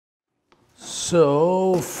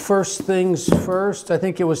So, first things first, I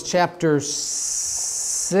think it was chapter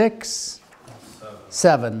 6?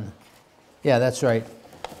 7. Yeah, that's right.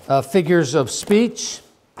 Figures of speech.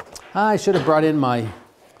 I should have brought in my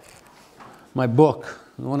book,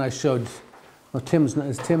 the one I showed. Oh,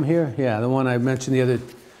 is Tim here? Yeah, the one I mentioned the other,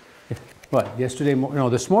 yesterday morning? No,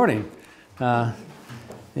 this morning. On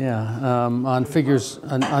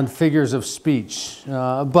figures of speech.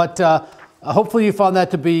 Hopefully you found that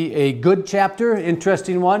to be a good chapter,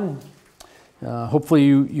 interesting one. Hopefully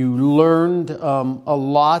you learned a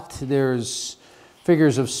lot. There's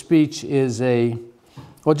figures of speech is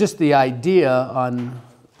just the idea on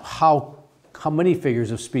how many figures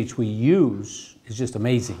of speech we use is just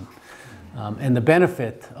amazing. And the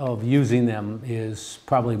benefit of using them is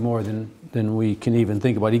probably more than we can even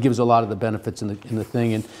think about. He gives a lot of the benefits in the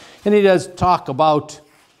thing, and he does talk about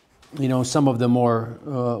some of the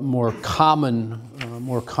more common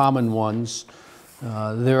ones.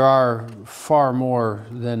 There are far more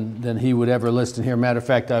than he would ever list in here. Matter of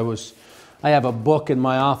fact, I have a book in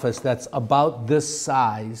my office that's about this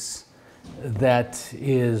size that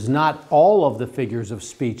is not all of the figures of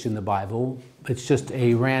speech in the Bible. It's just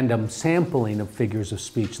a random sampling of figures of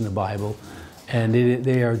speech in the Bible, and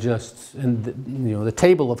they are just, and the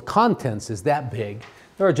table of contents is that big.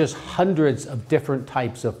 There are just hundreds of different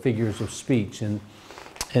types of figures of speech, and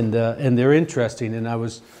they're interesting. And I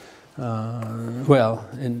was, so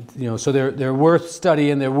they're worth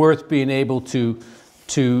studying. They're worth being able to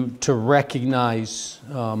recognize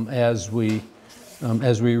as we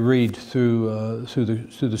read through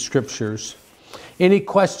the scriptures. Any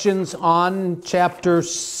questions on chapter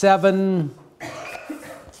 7?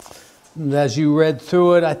 As you read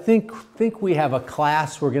through it, I think we have a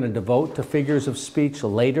class we're going to devote to figures of speech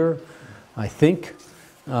later. I think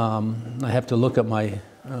I have to look at my.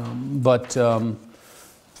 But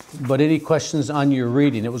any questions on your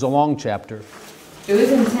reading? It was a long chapter. It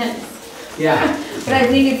was intense. Yeah. But I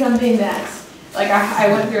think it's something that, I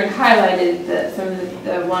went through and highlighted some of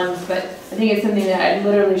the ones, but I think it's something that I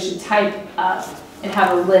literally should type up and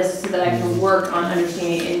have a list so that I can work on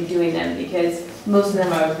understanding and doing them, because most of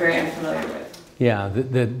them I was very unfamiliar with. Yeah,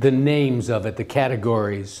 the names of it, the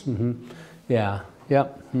categories. Mm-hmm. Yeah,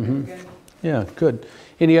 yep. Mm-hmm. Good. Yeah, good.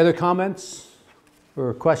 Any other comments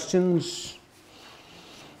or questions?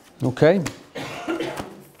 Okay.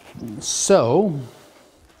 So,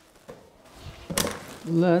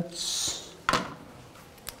 let's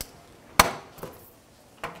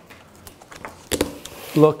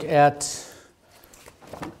look at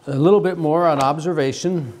a little bit more on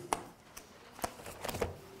observation.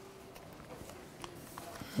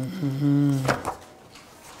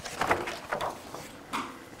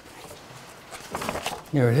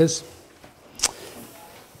 Here it is.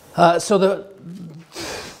 So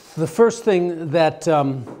the first thing that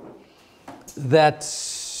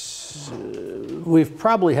we've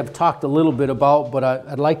probably have talked a little bit about, but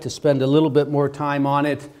I'd like to spend a little bit more time on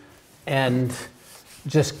it and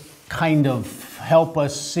just kind of help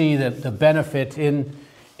us see that the benefit in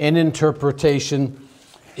interpretation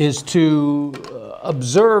is to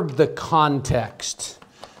observe the context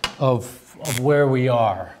of where we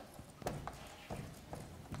are.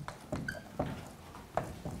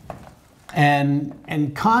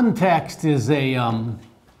 And context is an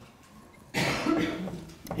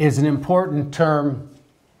important term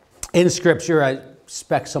in Scripture. I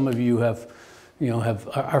expect some of you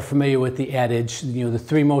are familiar with the adage. The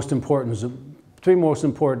three most important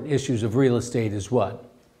issues of real estate is what?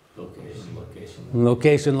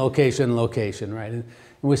 Location, right? And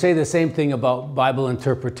we say the same thing about Bible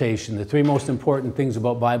interpretation. The three most important things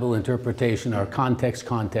about Bible interpretation are context,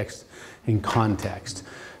 context, and context.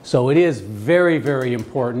 So it is very, very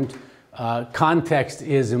important. Context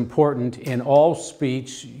is important in all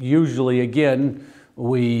speech. Usually, again,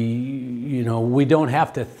 we don't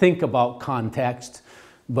have to think about context,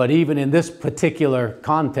 but even in this particular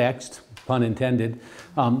context, pun intended,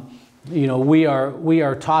 we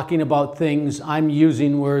are talking about things. I'm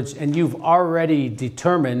using words, and you've already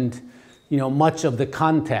determined, much of the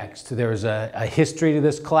context. There's a history to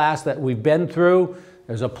this class that we've been through.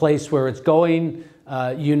 There's a place where it's going.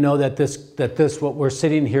 That this what we're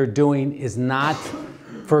sitting here doing is not,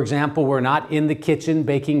 for example, we're not in the kitchen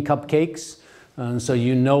baking cupcakes.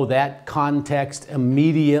 So that context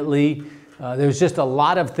immediately. There's just a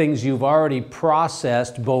lot of things you've already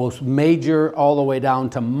processed, both major all the way down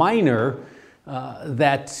to minor,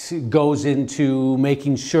 that goes into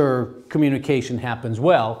making sure communication happens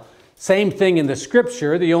well. Same thing in the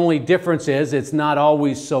Scripture. The only difference is it's not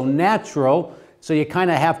always so natural. So you kind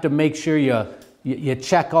of have to make sure you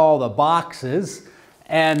check all the boxes.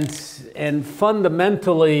 And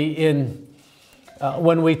fundamentally,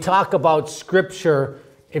 when we talk about Scripture,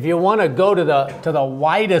 if you want to go to the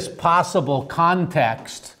widest possible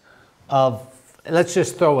context of, let's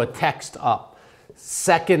just throw a text up,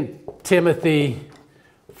 2 Timothy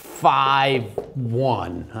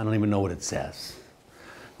 5:1. I don't even know what it says.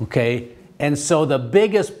 Okay? And so the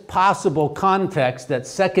biggest possible context that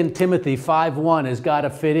 2 Timothy 5:1 has got to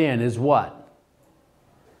fit in is what?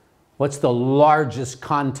 What's the largest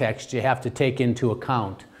context you have to take into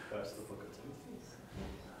account? That's the book of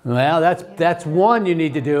Timothy. Well, that's one you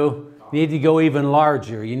need to do. You need to go even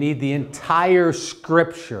larger. You need the entire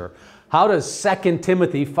Scripture. How does 2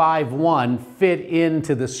 Timothy 5:1 fit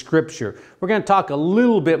into the Scripture? We're going to talk a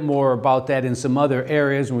little bit more about that in some other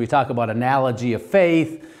areas when we talk about analogy of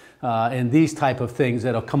faith and these type of things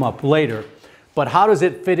that'll come up later. But how does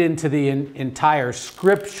it fit into the entire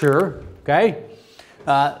Scripture? Okay?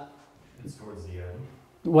 It's towards the end.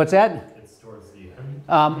 What's that? It's towards the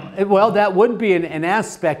end. Well, that would be an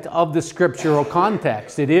aspect of the scriptural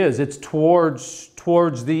context. It is. It's towards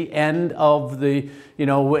the end of the,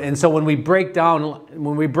 and so when we break down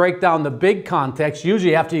the big context,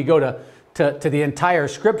 usually after you go to the entire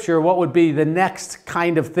Scripture, what would be the next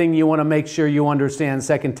kind of thing you want to make sure you understand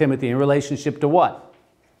 2 Timothy in relationship to what?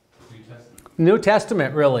 New Testament. New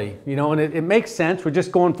Testament, really. And it makes sense. We're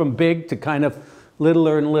just going from big to kind of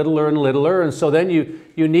littler and littler and littler. And so then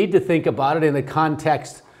you need to think about it in the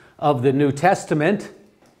context of the New Testament.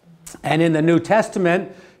 And in the New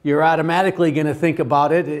Testament, you're automatically going to think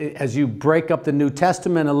about it as you break up the New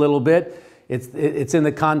Testament a little bit. It's in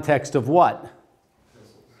the context of what?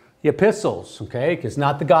 The epistles, okay? Because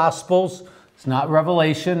not the Gospels, it's not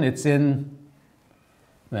Revelation, it's in,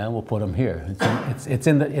 well, we'll put them here. It's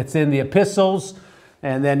in the epistles,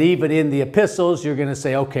 and then even in the epistles, you're going to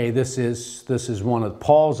say, okay, this is one of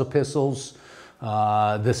Paul's epistles.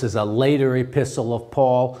 This is a later epistle of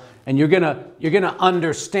Paul, and you're gonna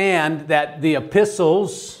understand that the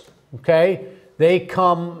epistles, okay, they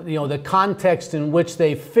come, the context in which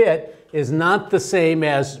they fit is not the same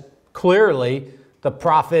as clearly the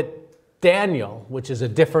prophet Daniel, which is a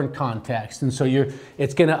different context, and so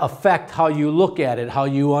it's going to affect how you look at it, how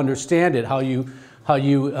you understand it, how you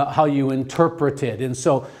interpret it. And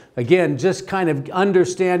so again, just kind of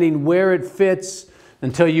understanding where it fits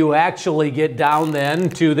until you actually get down then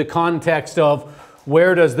to the context of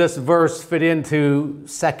where does this verse fit into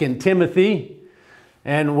 2 Timothy,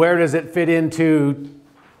 and where does it fit into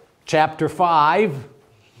chapter 5,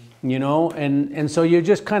 and so you're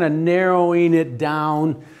just kind of narrowing it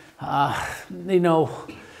down.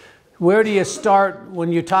 Where do you start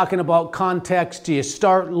when you're talking about context? Do you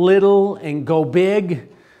start little and go big?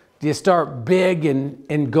 Do you start big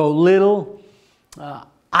and go little?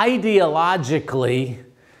 Ideologically,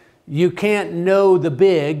 you can't know the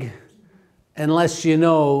big unless you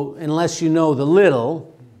know the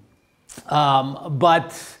little.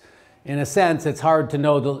 But in a sense, it's hard to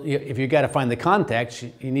know if you got to find the context,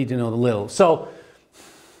 you need to know the little. So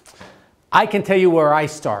I can tell you where I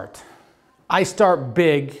start. I start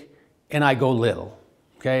big and I go little.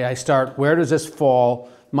 Okay, I start, where does this fall?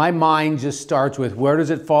 My mind just starts with where does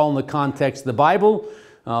it fall in the context of the Bible?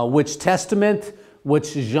 Which testament?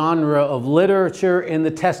 Which genre of literature in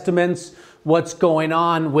the testaments? What's going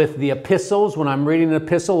on with the epistles? When I'm reading an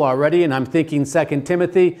epistle already and I'm thinking 2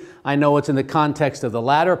 Timothy, I know it's in the context of the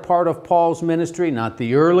latter part of Paul's ministry, not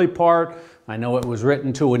the early part. I know it was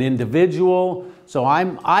written to an individual. So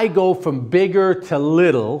I go from bigger to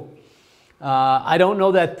little. I don't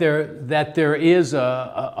know that there is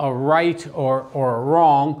a right or a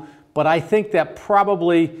wrong, but I think that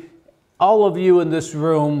probably all of you in this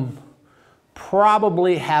room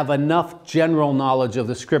probably have enough general knowledge of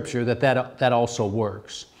the Scripture that also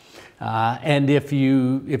works. And if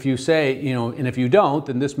you say, and if you don't,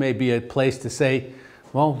 then this may be a place to say,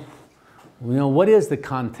 well, what is the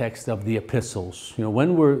context of the epistles?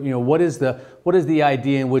 What is the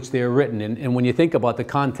idea in which they are written? And when you think about the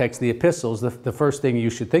context of the epistles, the first thing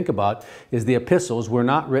you should think about is the epistles were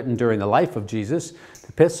not written during the life of Jesus. The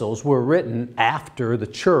epistles were written after the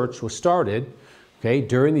church was started, okay,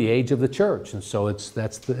 during the age of the church. And so it's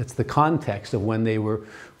the context of when they were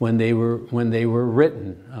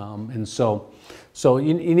written. And so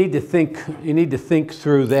you need to think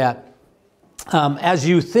through that. As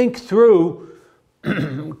you think through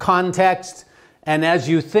context and as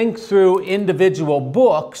you think through individual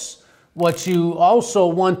books, what you also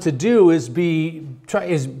want to do is be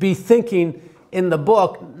thinking in the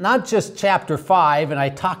book, not just chapter 5, and I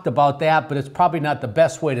talked about that, but it's probably not the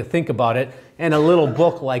best way to think about it in a little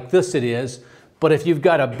book like this it is. But if you've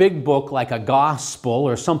got a big book like a gospel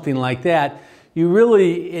or something like that, you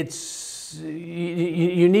really,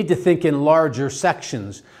 you need to think in larger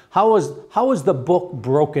sections. How is the book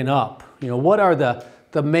broken up? What are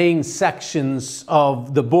the main sections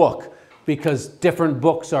of the book? Because different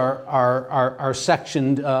books are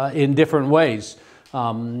sectioned in different ways.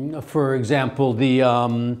 For example, the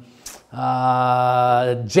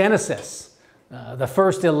Genesis. The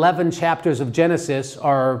first 11 chapters of Genesis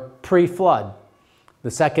are pre-flood.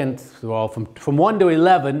 The second, well, from 1 to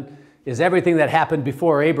 11 is everything that happened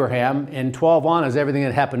before Abraham, and 12 on is everything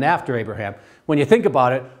that happened after Abraham. When you think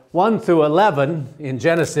about it, 1 through 11 in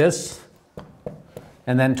Genesis,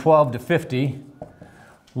 and then 12 to 50.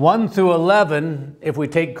 1 through 11, if we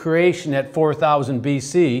take creation at 4000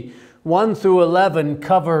 BC, 1 through 11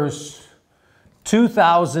 covers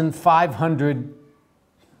 2,500,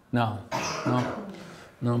 no,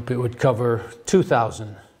 it would cover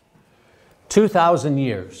 2,000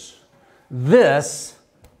 years. This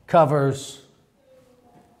covers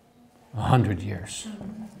 100 years.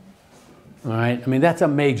 All right, I mean, that's a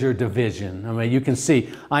major division. I mean, you can see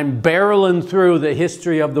I'm barreling through the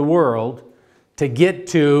history of the world to get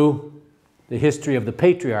to the history of the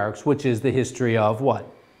patriarchs, which is the history of what?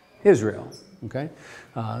 Israel, okay?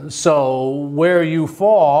 So where you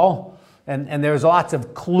fall, and there's lots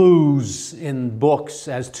of clues in books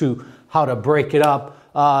as to how to break it up.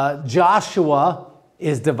 Joshua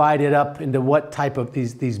is divided up into what type of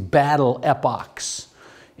these battle epochs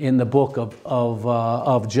in the book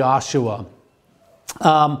of Joshua.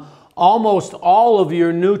 Almost all of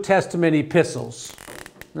your New Testament epistles,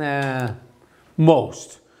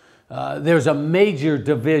 most. There's a major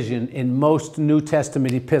division in most New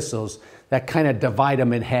Testament epistles that kind of divide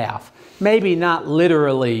them in half. Maybe not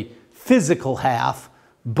literally physical half,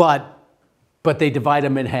 but they divide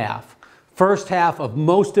them in half. First half of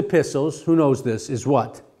most epistles, who knows this, is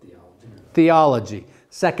what? Theology.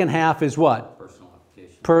 Second half is what?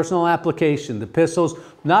 Personal application. The epistles,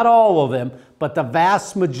 not all of them, but the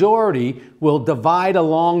vast majority will divide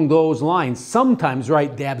along those lines, sometimes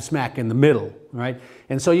right dab smack in the middle, right?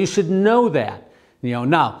 And so you should know that.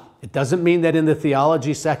 Now, it doesn't mean that in the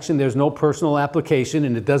theology section there's no personal application,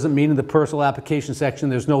 and it doesn't mean in the personal application section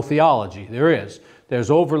there's no theology. There is.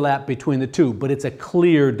 There's overlap between the two, but it's a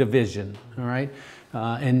clear division, all right?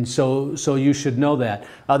 And so you should know that.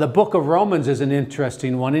 The book of Romans is an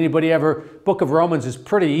interesting one. Anybody ever? Book of Romans is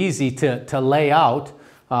pretty easy to lay out,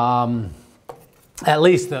 at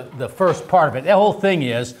least the first part of it. The whole thing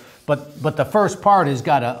is, but the first part has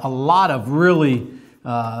got a lot of really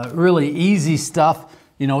easy stuff.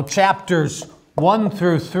 Chapters 1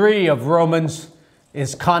 through 3 of Romans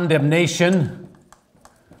is condemnation.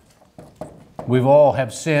 We've all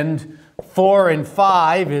have sinned. 4 and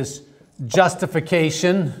 5 is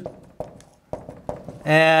justification.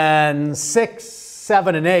 And 6,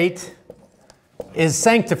 7, and 8 is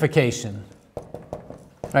sanctification.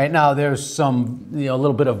 Right now there's some, a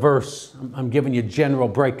little bit of verse. I'm giving you general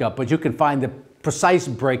breakup, but you can find the precise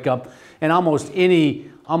breakup in almost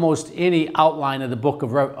any outline of the book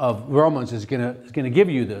of Romans is going to give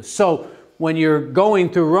you this. So when you're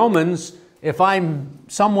going through Romans, if I'm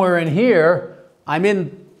somewhere in here, I'm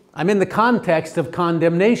in the context of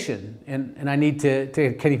condemnation, and I need to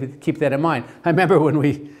keep that in mind. I remember when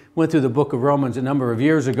we went through the book of Romans a number of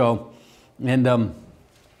years ago, and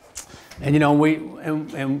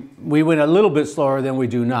we went a little bit slower than we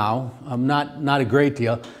do now, not a great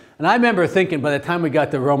deal. And I remember thinking by the time we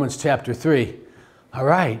got to Romans chapter 3, all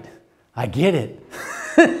right, I get it.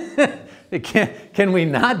 Can we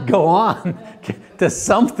not go on to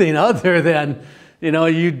something other than,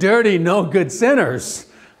 you dirty, no good sinners?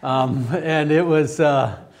 And it was,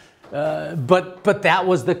 but that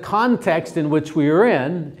was the context in which we were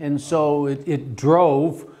in, and so it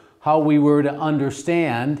drove how we were to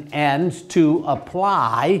understand and to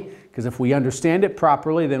apply, because if we understand it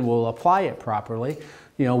properly, then we'll apply it properly,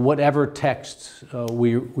 whatever text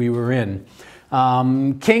we were in.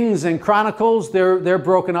 Kings and Chronicles, they're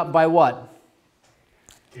broken up by what?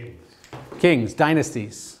 Kings,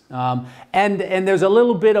 dynasties. And there's a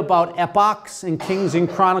little bit about epochs in Kings and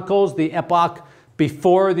Chronicles, the epoch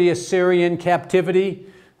before the Assyrian captivity,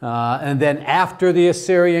 and then after the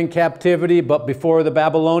Assyrian captivity, but before the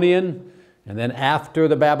Babylonian, and then after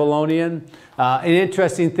the Babylonian. An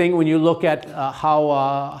interesting thing when you look at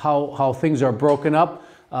how things are broken up,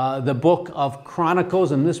 the book of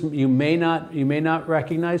Chronicles, and this you may not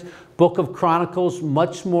recognize. Book of Chronicles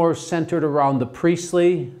much more centered around the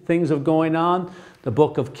priestly things of going on. The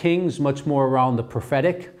book of Kings much more around the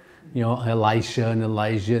prophetic, Elisha and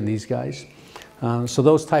Elijah and these guys. So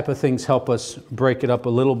those type of things help us break it up a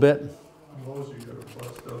little bit. Moses got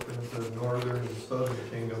bust up into northern and southern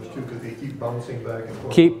kingdoms too, because they keep bouncing back and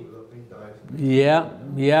forth. Keep- until he dies.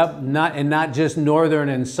 Yeah, not just northern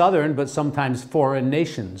and southern, but sometimes foreign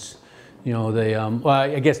nations. You know, well,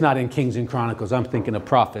 I guess not in Kings and Chronicles. I'm thinking of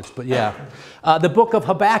prophets, but yeah. The book of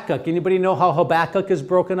Habakkuk. Anybody know how Habakkuk is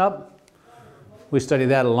broken up? We studied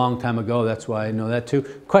that a long time ago. That's why I know that too.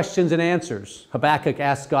 Questions and answers. Habakkuk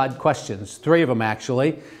asks God questions, 3 of them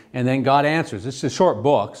actually, and then God answers. It's a short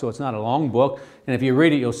book, so it's not a long book. And if you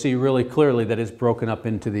read it, you'll see really clearly that it's broken up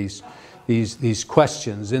into these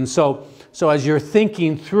questions. And so as you're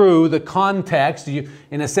thinking through the context,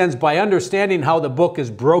 in a sense, by understanding how the book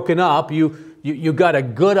is broken up, you got a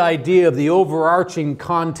good idea of the overarching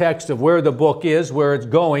context of where the book is, where it's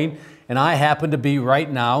going. And I happen to be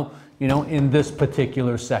right now, you know, in this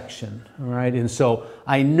particular section, all right? And so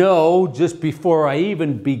I know just before I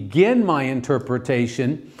even begin my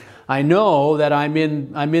interpretation, I know that I'm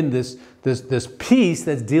in this piece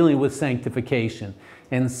that's dealing with sanctification.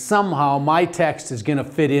 And somehow my text is going to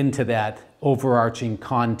fit into that overarching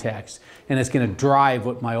context. And it's going to drive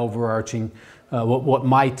what my overarching, what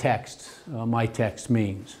my text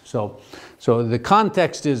means. So the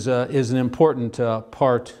context is an important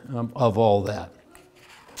part of all that.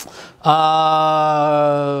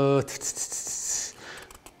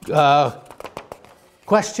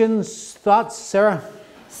 Questions, thoughts, Sarah?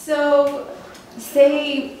 So,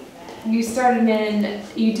 say you started in,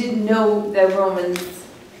 you didn't know the Romans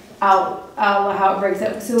out how it breaks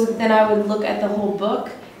up. So then I would look at the whole book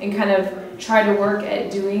and kind of try to work at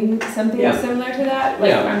doing something similar to that. Like,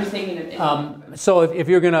 Yeah. I'm just thinking of. So if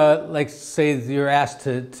you're gonna, like, say you're asked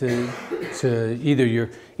to either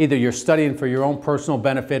you're studying for your own personal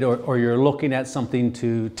benefit or you're looking at something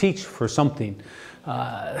to teach for something,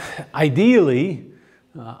 ideally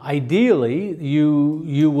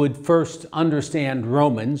you would first understand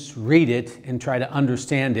Romans, read it, and try to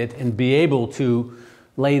understand it and be able to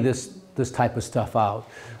lay this type of stuff out.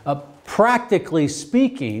 Practically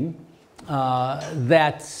speaking,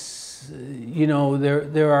 that's, you know,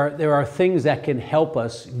 there are things that can help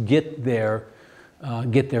us get there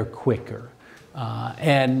quicker,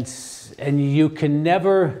 and you can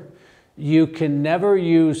never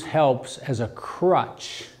use helps as a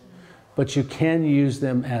crutch, but you can use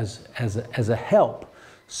them as a help.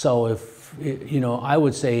 So if, you know, I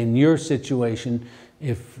would say in your situation,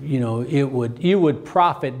 if, you know, you would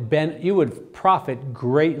profit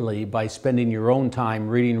greatly by spending your own time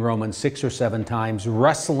reading Romans 6 or 7 times,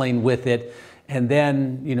 wrestling with it, and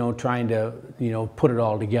then, you know, trying to, you know, put it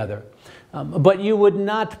all together. But you would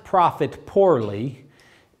not profit poorly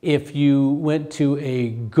if you went to a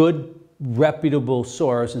good, reputable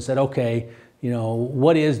source and said, okay, you know,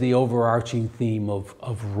 what is the overarching theme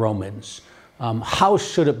of Romans? How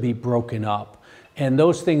should it be broken up? And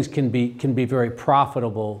those things can be very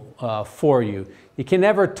profitable for you. You can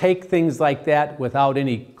never take things like that without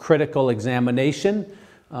any critical examination,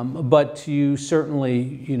 but you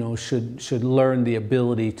certainly, you know, should learn the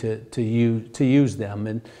ability to use them,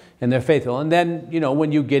 and they're faithful. And then, you know,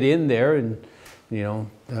 when you get in there, and you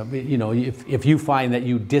know, if you find that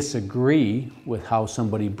you disagree with how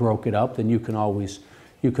somebody broke it up, then you can always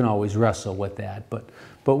wrestle with that. But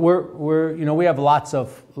we're you know, we have lots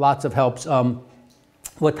of helps.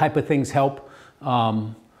 What type of things help?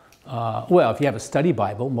 Well, if you have a study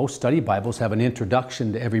Bible, most study Bibles have an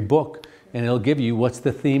introduction to every book, and it'll give you what's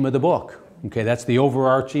the theme of the book. Okay, that's the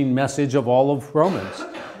overarching message of all of Romans.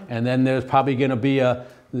 And then there's probably going to be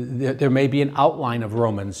there may be an outline of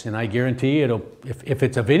Romans, and I guarantee it'll, if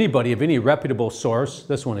it's of anybody, of any reputable source,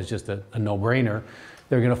 this one is just a no-brainer.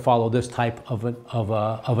 They're going to follow this type of an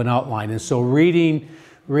outline. And so reading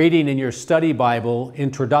in your study Bible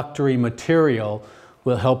introductory material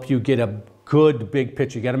will help you get a good big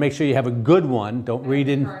picture. You got to make sure you have a good one. Don't read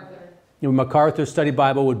in. MacArthur Study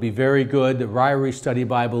Bible would be very good. The Ryrie Study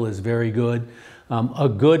Bible is very good. A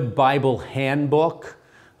good Bible handbook,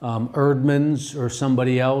 Erdman's or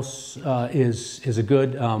somebody else is a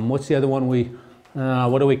good. What's the other one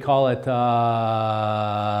what do we call it?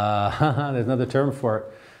 There's another term for it.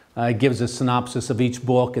 It gives a synopsis of each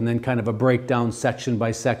book and then kind of a breakdown section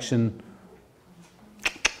by section.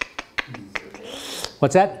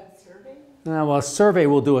 What's that? Survey? Well, a survey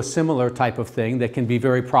will do a similar type of thing that can be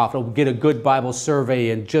very profitable. Get a good Bible survey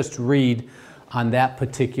and just read on that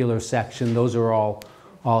particular section. Those are all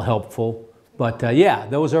helpful. But yeah,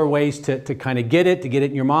 those are ways to kind of get it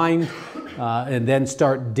in your mind, and then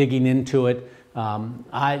start digging into it.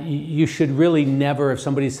 You should really never, if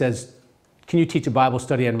somebody says, can you teach a Bible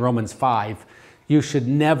study on Romans 5? You should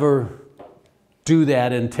never do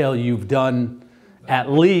that until you've done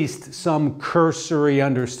at least some cursory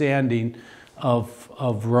understanding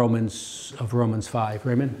of Romans 5.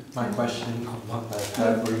 Raymond? My question, were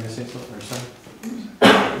you going to say something or something?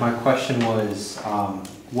 My question was,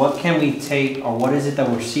 what can we take, or what is it that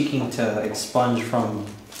we're seeking to expunge from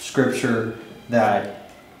Scripture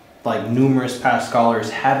that, like, numerous past scholars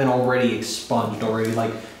haven't already expunged already,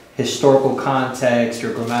 like historical context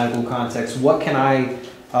or grammatical context? What can I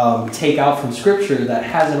take out from Scripture that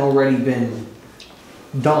hasn't already been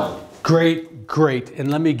done? Great. And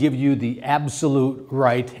let me give you the absolute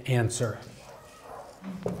right answer.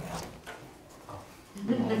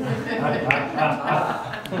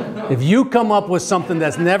 If you come up with something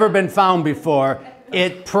that's never been found before,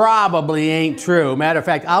 it probably ain't true. Matter of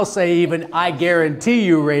fact, I'll say even, I guarantee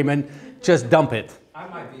you, Raymond, just dump it. I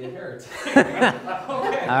might be a heretic.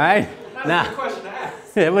 Okay. All right? That's a good question to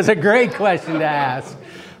ask. It was a great question to ask.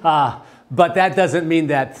 But that doesn't mean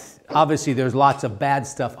that, obviously, there's lots of bad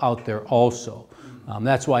stuff out there also.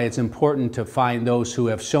 That's why it's important to find those who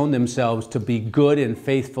have shown themselves to be good and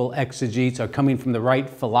faithful exegetes, are coming from the right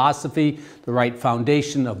philosophy, the right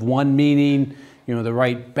foundation of one meaning, the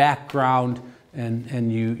right background,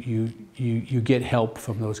 and you get help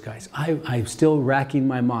from those guys. I'm still racking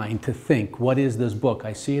my mind to think, what is this book?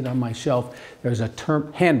 I see it on my shelf. There's a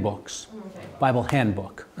term, handbooks, Bible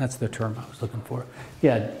handbook. That's the term I was looking for.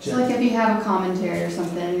 Yeah. So like if you have a commentary or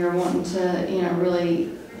something, you're wanting to,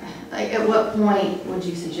 really, like at what point would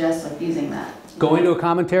you suggest like using that? Going to a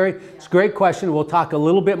commentary? It's a great question. We'll talk a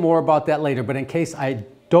little bit more about that later, but in case I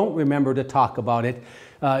don't remember to talk about it,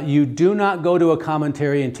 you do not go to a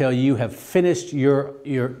commentary until you have finished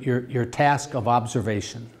your task of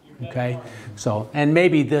observation. Okay? So, and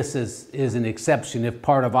maybe this is an exception if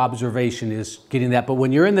part of observation is getting that, but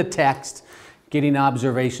when you're in the text, getting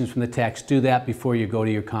observations from the text, do that before you go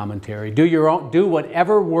to your commentary. Do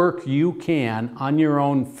whatever work you can on your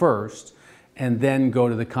own first, and then go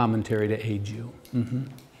to the commentary to aid you.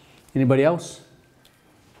 Anybody else?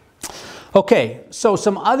 Okay, so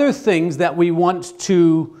some other things that we want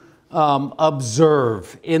to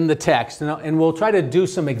observe in the text, and we'll try to do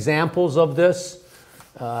some examples of this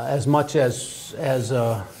as much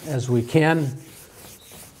as we can.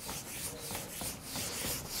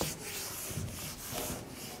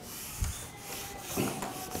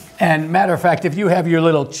 And matter of fact, if you have your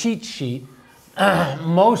little cheat sheet,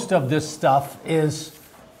 most of this stuff is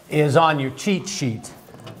on your cheat sheet,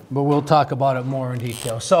 but we'll talk about it more in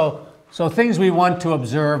detail. So things we want to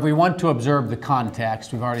observe the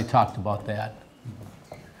context. We've already talked about that.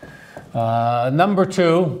 Number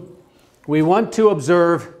 2, we want to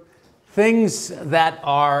observe things that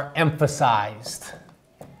are emphasized.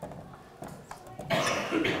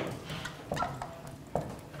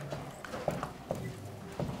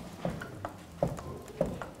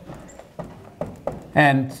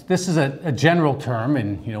 And this is a general term,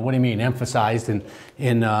 and what do you mean emphasized, and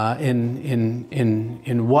in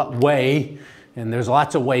what way? And there's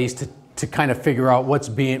lots of ways to kind of figure out what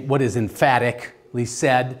is emphatically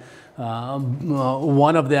said.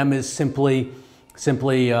 One of them is simply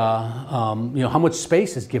how much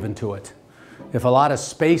space is given to it. If a lot of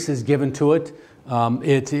space is given to it,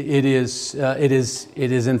 it is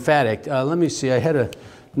emphatic. Let me see. I had a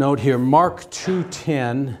note here. Mark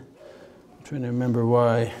 2:10. Trying to remember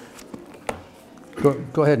why.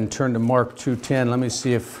 Go ahead and turn to Mark 2:10. Let me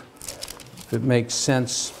see if it makes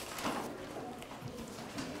sense.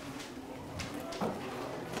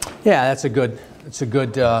 Yeah, that's very.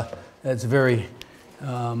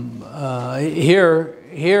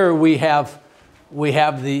 Here we have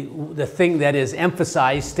the thing that is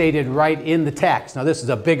emphasized, stated right in the text. Now this is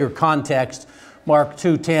a bigger context. Mark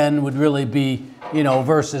 2:10 would really be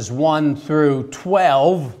verses 1 through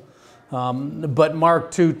 12. But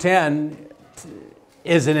Mark 2:10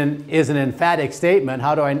 is an emphatic statement.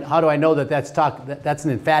 How do I know that that's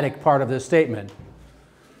an emphatic part of this statement?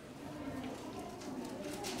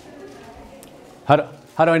 How do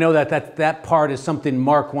I know that part is something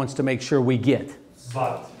Mark wants to make sure we get?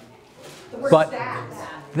 But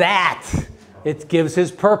that it gives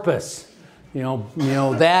his purpose.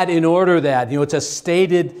 That in order that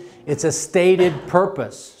it's a stated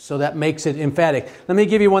purpose. So that makes it emphatic. Let me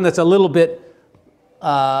give you one that's a little bit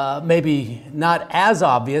maybe not as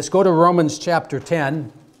obvious. Go to Romans chapter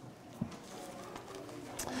 10.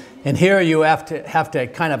 And here you have to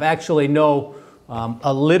kind of actually know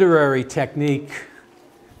a literary technique.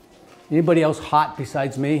 Anybody else hot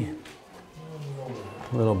besides me?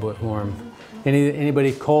 A little bit warm.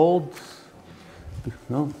 Anybody cold?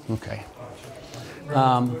 No? Okay.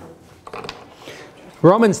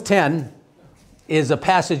 Romans 10 is a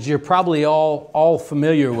passage you're probably all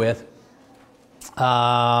familiar with.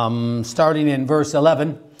 Starting in verse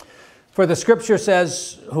 11. For the scripture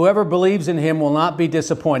says, whoever believes in him will not be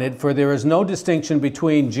disappointed, for there is no distinction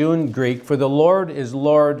between Jew and Greek, for the Lord is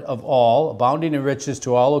Lord of all, abounding in riches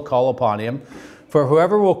to all who call upon him. For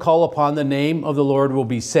whoever will call upon the name of the Lord will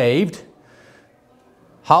be saved.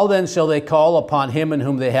 How then shall they call upon him in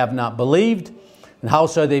whom they have not believed? And how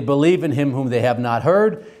shall they believe in him whom they have not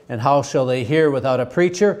heard? And how shall they hear without a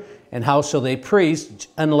preacher? And how shall they preach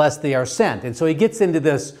unless they are sent? And so he gets into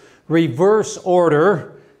this reverse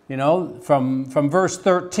order, you know, from verse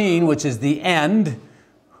 13, which is the end,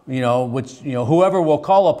 whoever will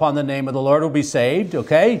call upon the name of the Lord will be saved,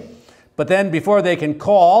 okay? But then before they can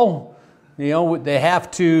call, they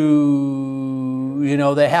have to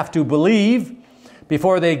believe.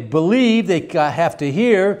 Before they believe, they have to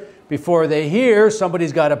hear. Before they hear,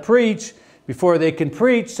 somebody's got to preach. Before they can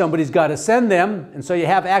preach, somebody's got to send them. And so you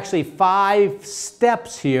have actually 5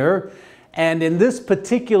 steps here. And in this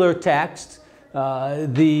particular text,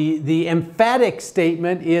 the emphatic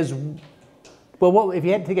statement is, well, if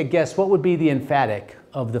you had to take a guess, what would be the emphatic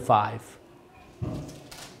of the 5?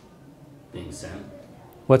 Being sent.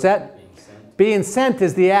 What's that? Being sent. Being sent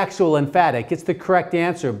is the actual emphatic. It's the correct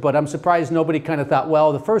answer, but I'm surprised nobody kind of thought,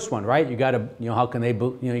 well, the first one, right? You got to, how can they,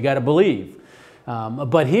 you got to believe.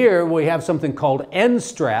 But here we have something called end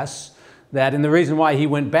stress, that, and the reason why he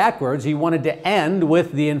went backwards, he wanted to end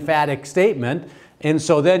with the emphatic statement. And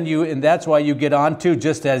so then and that's why you get on to,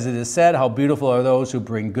 just as it is said, how beautiful are those who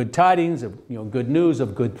bring good tidings, of, good news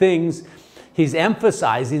of good things. He's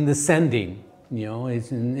emphasizing the sending,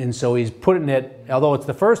 and so he's putting it, although it's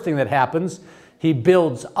the first thing that happens, he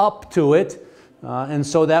builds up to it. And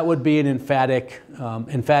so that would be an emphatic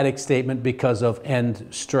statement because of end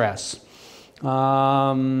stress. Next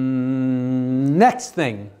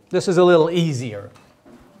thing, this is a little easier.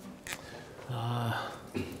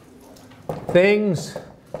 Things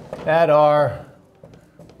that are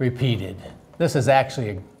repeated. This is actually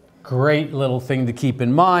a great little thing to keep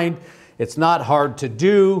in mind. It's not hard to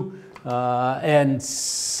do, and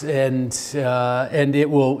it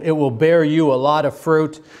will bear you a lot of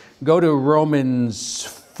fruit. Go to Romans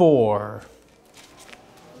 4.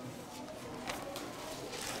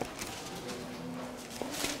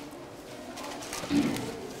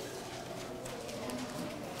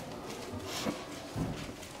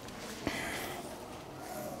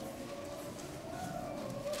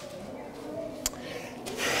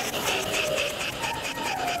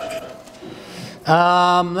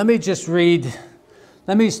 Let me just read,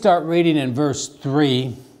 let me start reading in verse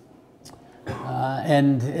 3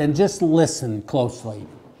 and just listen closely.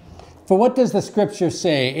 For what does the scripture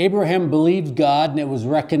say? Abraham believed God and it was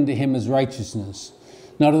reckoned to him as righteousness.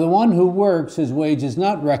 Now to the one who works, his wage is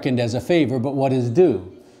not reckoned as a favor, but what is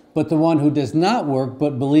due. But the one who does not work,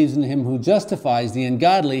 but believes in him who justifies the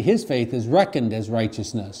ungodly, his faith is reckoned as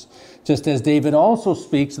righteousness. Just as David also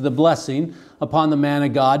speaks of the blessing upon the man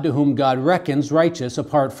of God to whom God reckons righteous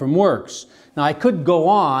apart from works. Now I could go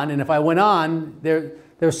on, and if I went on,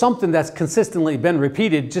 there's something that's consistently been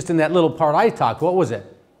repeated just in that little part I talked. What was it?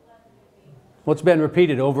 What's been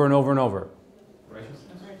repeated over and over and over?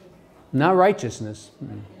 Righteousness? Not righteousness.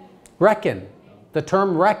 Reckon. The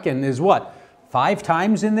term reckon is what? 5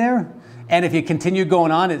 times in there? And if you continue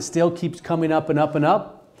going on, it still keeps coming up and up and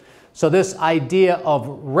up. So this idea of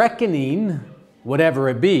reckoning, whatever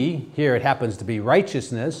it be, here it happens to be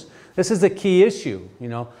righteousness, this is a key issue.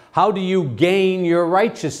 How do you gain your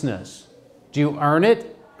righteousness? Do you earn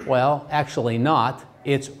it? Well, actually not.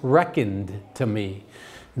 It's reckoned to me.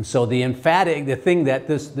 And so the emphatic, the thing that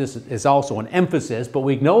this is also an emphasis, but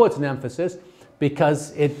we know it's an emphasis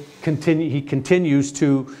because he continues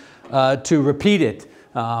to repeat it.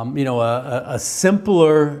 A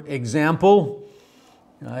simpler example,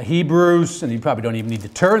 Hebrews, and you probably don't even need to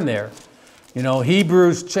turn there.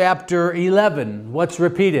 Hebrews chapter 11, what's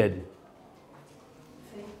repeated?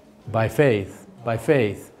 By faith, by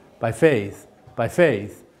faith, by faith, by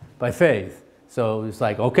faith, by faith. So it's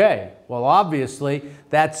like, okay, well, obviously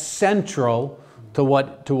that's central to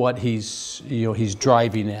what he's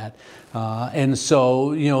driving at, and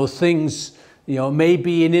so things.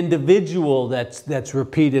 Maybe an individual that's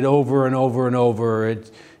repeated over and over and over.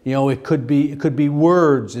 It could be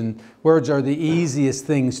words, and words are the easiest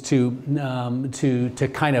things to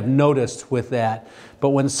kind of notice with that. But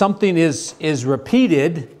when something is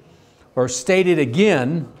repeated or stated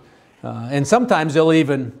again, and sometimes they'll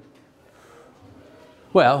even,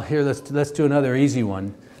 well, here let's do another easy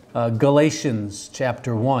one. Galatians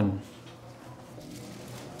chapter 1.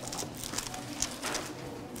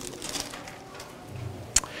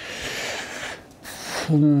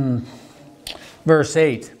 Verse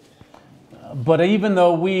 8, But even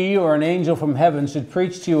though we or an angel from heaven should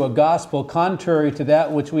preach to you a gospel contrary to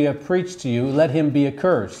that which we have preached to you, let him be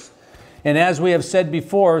accursed. And as we have said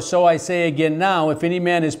before, so I say again now, if any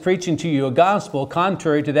man is preaching to you a gospel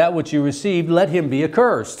contrary to that which you received, let him be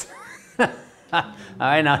accursed. All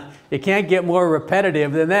right, now, you can't get more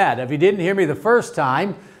repetitive than that. If you didn't hear me the first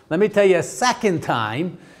time, let me tell you a second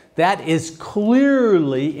time. That is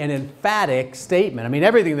clearly an emphatic statement. I mean,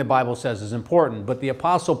 everything the Bible says is important, but the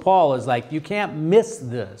Apostle Paul is like, you can't miss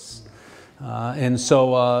this. And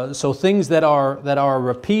so things that are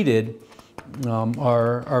repeated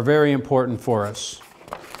are very important for us.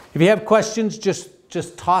 If you have questions,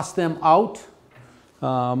 just toss them out,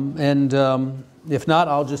 and if not,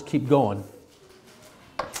 I'll just keep going.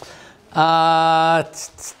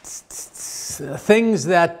 Things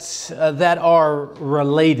that are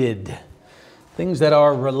related. Things that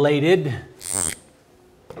are related.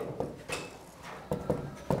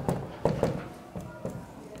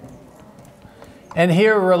 And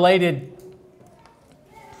here related,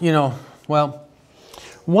 well,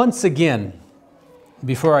 once again,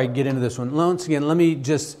 before I get into this one, once again, let me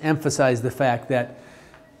just emphasize the fact that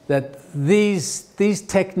these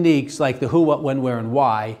techniques, like the who, what, when, where, and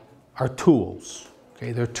why, are tools.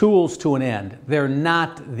 Okay, they're tools to an end. They're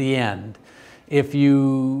not the end. And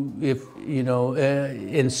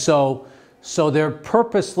so they're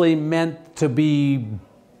purposely meant to be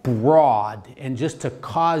broad and just to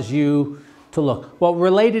cause you to look. Well,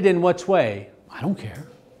 related in which way? I don't care.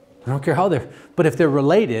 I don't care how they're, but if they're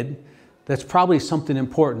related, that's probably something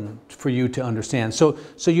important for you to understand. So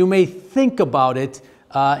you may think about it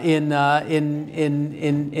in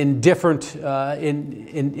different,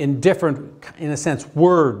 in a sense,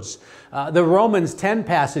 words. The Romans 10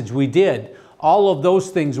 passage we did, all of those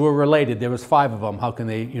things were related. There was 5 of them. How can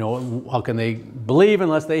they, how can they believe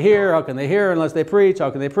unless they hear? How can they hear unless they preach?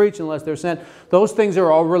 How can they preach unless they're sent? Those things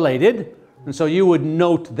are all related. And so you would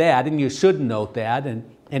note that, and you should note that. And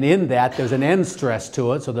in that, there's an end stress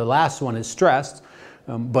to it. So the last one is stressed.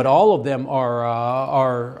 But all of them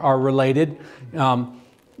are related.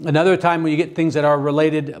 Another time when you get things that are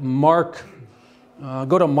related, go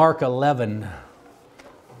to Mark 11.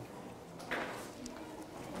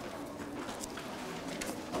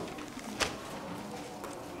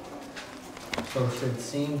 So should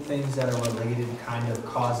seeing things that are related kind of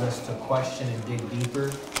cause us to question and dig deeper?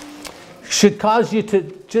 Should cause you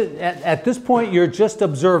to, at this point, you're just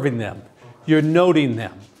observing them. You're noting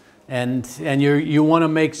them. And you want to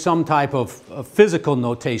make some type of physical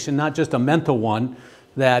notation, not just a mental one,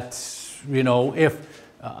 that, if,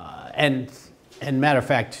 and matter of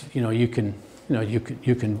fact, you can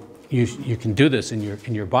do this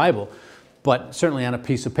in your Bible, but certainly on a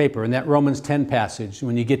piece of paper. In that Romans 10 passage,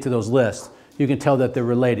 when you get to those lists, you can tell that they're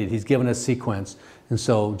related. He's given a sequence. And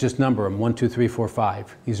so just number them, 1, 2, 3, 4,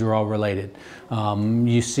 5. These are all related.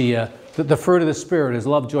 You see the fruit of the Spirit is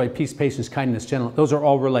love, joy, peace, patience, kindness, gentleness. Those are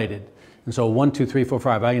all related. And so 1, 2, 3, 4,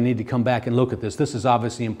 5. I need to come back and look at this. This is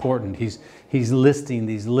obviously important. He's listing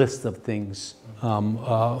these lists of things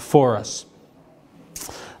for us.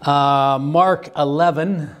 Mark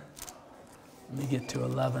 11. Let me get to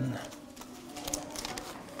 11.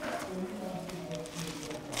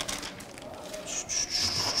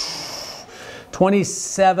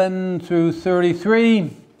 (27 through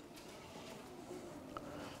 33).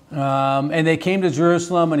 And they came to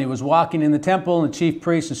Jerusalem, and he was walking in the temple, and the chief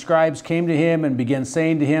priests and scribes came to him and began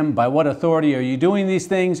saying to him, "By what authority are you doing these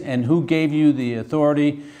things, and who gave you the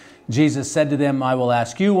authority?" Jesus said to them, "I will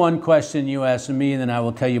ask you one question, you ask me, and then I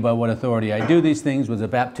will tell you by what authority I do these things," was the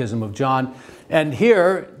baptism of John. And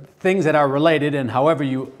here, things that are related, and however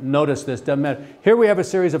you notice this, doesn't matter. Here we have a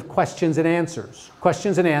series of questions and answers.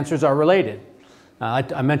 Questions and answers are related.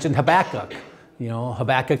 I mentioned Habakkuk.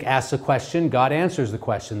 Habakkuk asks a question, God answers the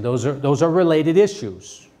question. Those are related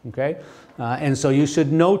issues, okay? And so you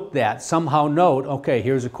should note that, somehow note, okay,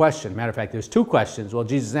 here's a question. Matter of fact, there's 2 questions. Well,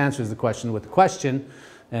 Jesus answers the question with a question,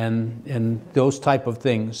 and those type of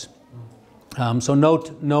things. So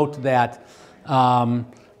note that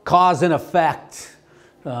cause and effect,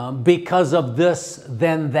 because of this,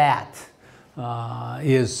 then that,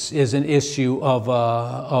 is an issue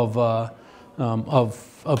of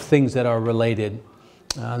things that are related.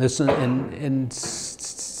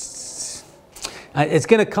 It's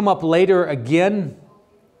going to come up later again,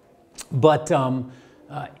 but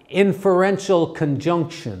inferential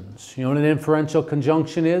conjunctions. You know what an inferential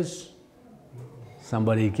conjunction is?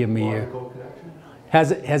 Somebody give me a...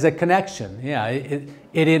 Has a connection, yeah.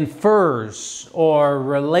 It infers or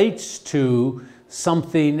relates to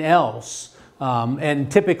something else.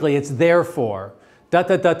 And typically it's therefore. Da,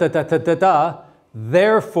 da, da, da, da, da, da, da.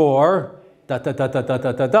 Therefore, da da da da da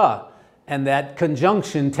da da da. And that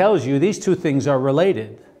conjunction tells you these two things are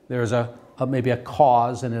related. There's maybe a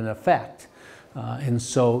cause and an effect. And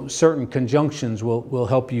so certain conjunctions will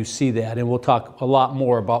help you see that. And we'll talk a lot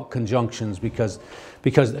more about conjunctions because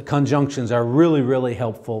the conjunctions are really, really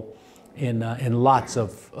helpful in lots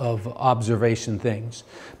of observation things.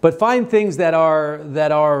 But find things that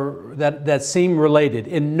seem related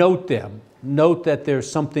and note them. Note that there's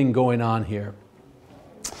something going on here.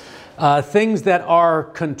 Things that are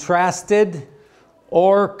contrasted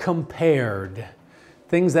or compared.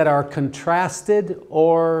 Things that are contrasted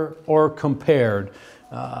or compared.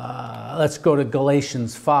 Let's go to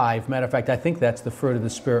Galatians 5. Matter of fact, I think that's the fruit of the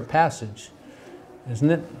Spirit passage, isn't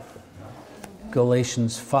it?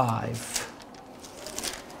 Galatians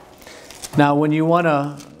 5. Now, when you want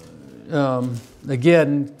to,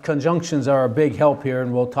 again, conjunctions are a big help here,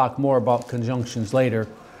 and we'll talk more about conjunctions later.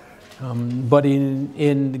 But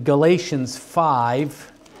in Galatians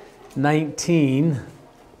 5:19,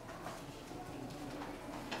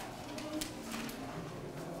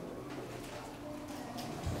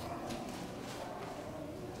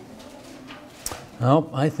 oh,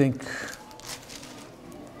 I think,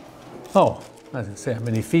 oh, I was going to say I'm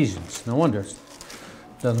in Ephesians. No wonder it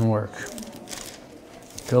doesn't work.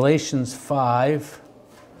 Galatians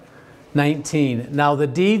 5:19. Now the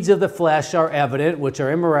deeds of the flesh are evident, which are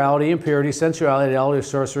immorality, impurity, sensuality, idolatry,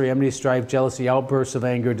 sorcery, enmity, strife, jealousy, outbursts of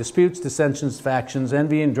anger, disputes, dissensions, factions,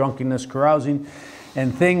 envy, and drunkenness, carousing,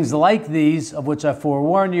 and things like these, of which I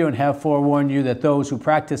forewarn you and have forewarned you, that those who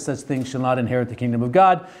practice such things shall not inherit the kingdom of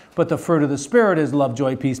God. But the fruit of the Spirit is love,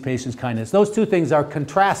 joy, peace, patience, kindness. Those two things are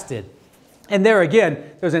contrasted. And there again,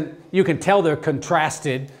 you can tell they're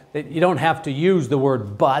contrasted. You don't have to use the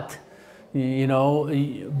word but,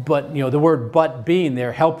 but the word but being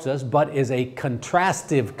there helps us. But is a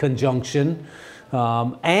contrastive conjunction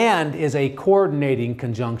and is a coordinating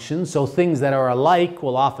conjunction. So things that are alike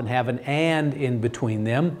will often have an and in between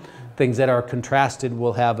them. Things that are contrasted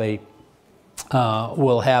will have a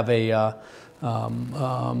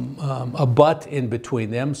but in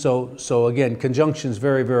between them. So again, conjunctions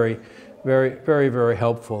very, very, very, very, very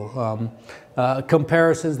helpful.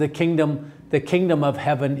 Comparisons, the kingdom of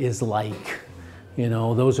heaven is like.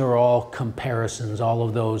 Those are all comparisons, all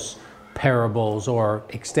of those parables or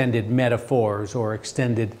extended metaphors or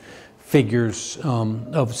extended figures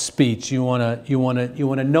of speech. You want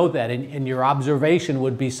to know that, and your observation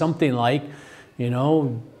would be something like,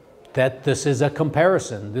 that this is a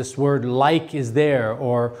comparison. This word like is there,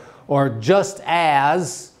 or just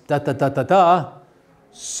as da da da da da,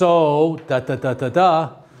 so da da da da da.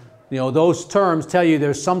 Those terms tell you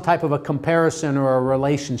there's some type of a comparison or a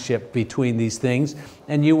relationship between these things,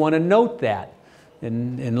 and you want to note that.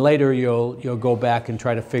 And later you'll go back and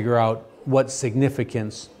try to figure out what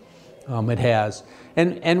significance it has.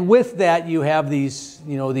 And with that you have these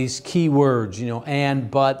these key words,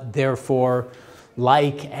 and, but, therefore,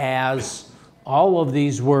 like, as. All of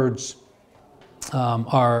these words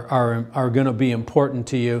are going to be important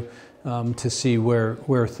to you to see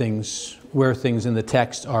where things in the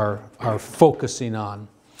text are focusing on.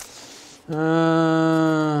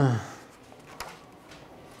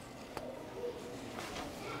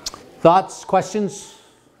 Thoughts, questions,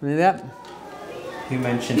 any of that? You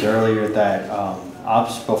mentioned earlier that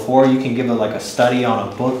before you can give it like a study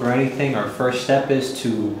on a book or anything, our first step is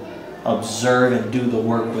to observe and do the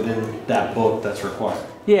work within that book that's required.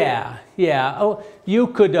 Yeah. Oh, you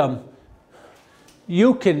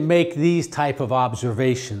can make these type of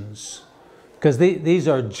observations, because these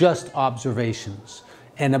are just observations,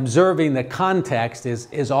 and observing the context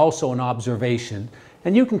is also an observation.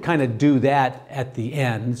 And you can kind of do that at the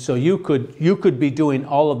end. So you could be doing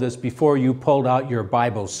all of this before you pulled out your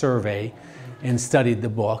Bible survey and studied the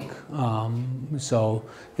book. So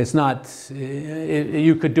it's not,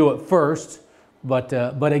 you could do it first, but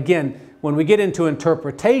again, when we get into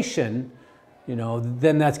interpretation,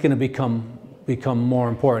 then that's going to become more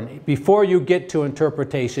important. Before you get to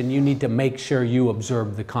interpretation, you need to make sure you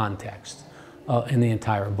observe the context in the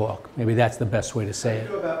entire book. Maybe that's the best way to say it. How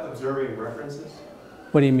do you go about observing references?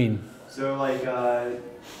 What do you mean? So like,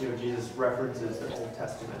 Jesus references the Old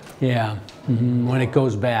Testament. Yeah, when it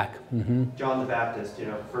goes back. John the Baptist,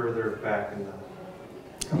 further back in the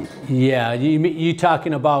Gospel. Yeah, you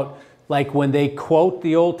talking about like when they quote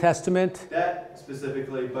the Old Testament? That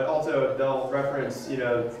specifically, but also they'll reference,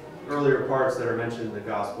 earlier parts that are mentioned in the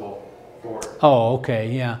Gospel for. Oh,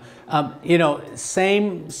 okay, yeah.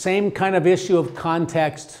 Same kind of issue of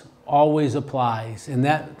context always applies, and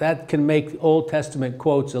that can make Old Testament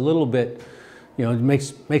quotes a little bit, it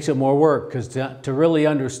makes it more work, because to really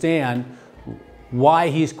understand why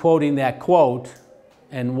he's quoting that quote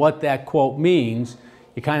and what that quote means,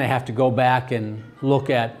 you kind of have to go back and look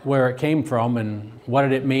at where it came from and what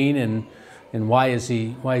did it mean and why he's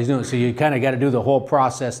doing it. So you kind of got to do the whole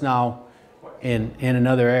process now in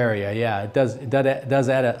another area. Yeah, it does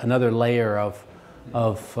add another layer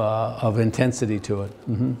of intensity to it.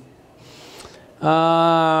 Mm-hmm.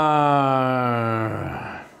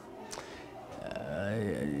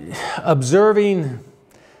 Observing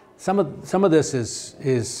some of this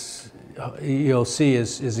is you'll see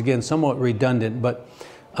is again somewhat redundant, but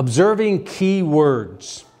observing key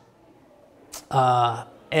words.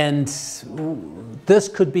 And this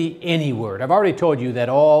could be any word. I've already told you that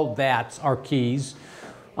all that's are keys.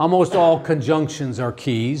 Almost all conjunctions are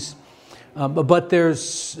keys. But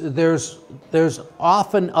there's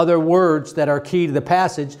often other words that are key to the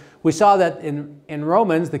passage. We saw that in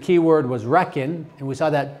Romans, the key word was reckon, and we saw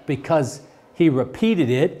that because he repeated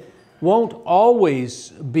it. Won't always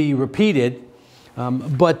be repeated,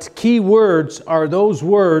 but key words are those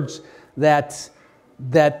words that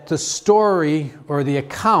the story or the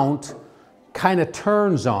account kind of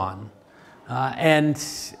turns on. And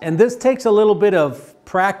this takes a little bit of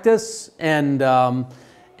practice, and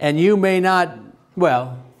you may not,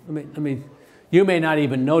 well, you may not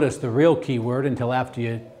even notice the real key word until after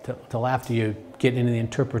you get into the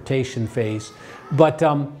interpretation phase.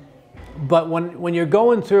 But when you're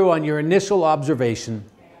going through on your initial observation,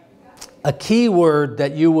 a key word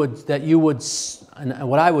that you would, and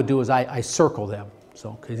what I would do is I circle them.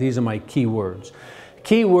 So, because these are my key words.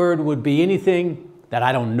 Key word would be anything that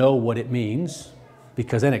I don't know what it means,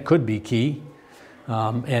 because then it could be key.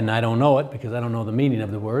 And I don't know it because I don't know the meaning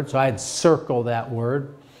of the word. So I'd circle that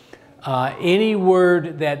word. Any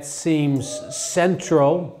word that seems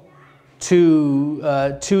central to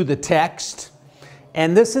the text.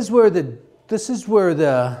 And this is where the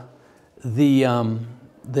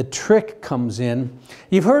trick comes in.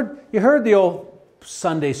 You heard the old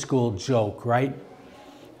Sunday school joke, right?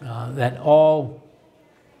 That all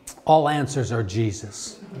answers are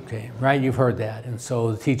Jesus. Okay, right? You've heard that. And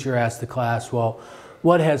so the teacher asked the class, well,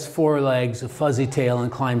 what has 4 legs, a fuzzy tail,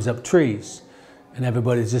 and climbs up trees? And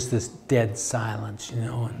everybody's just this dead silence, you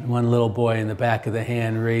know. And one little boy in the back of the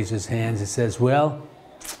hand raises his hands and says, well,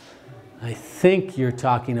 I think you're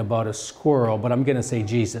talking about a squirrel, but I'm going to say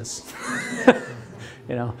Jesus.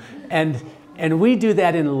 You know, and we do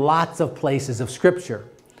that in lots of places of Scripture.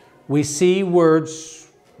 We see words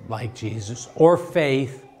like Jesus or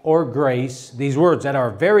faith or grace, these words that are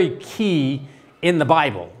very key in the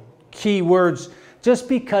Bible. Key words. Just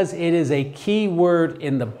because it is a key word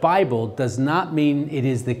in the Bible does not mean it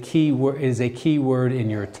is the key word. It is a key word in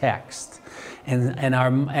your text, and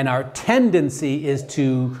our tendency is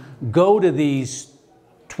to go to these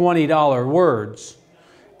 $20 words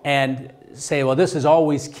and say, well, this is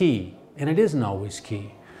always key, and it isn't always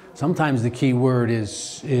key. Sometimes the key word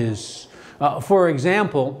is for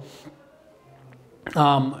example,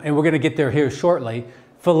 and we're going to get there here shortly.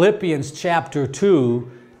 Philippians chapter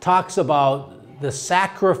 2 talks about the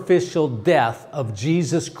sacrificial death of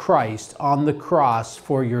Jesus Christ on the cross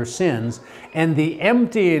for your sins, and the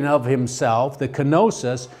emptying of himself, the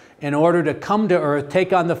kenosis, in order to come to earth,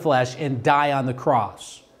 take on the flesh, and die on the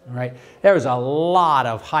cross. Right? There's a lot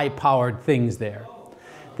of high-powered things there.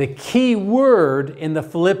 The key word in the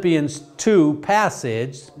Philippians 2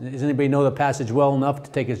 passage, does anybody know the passage well enough to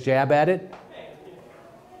take a jab at it?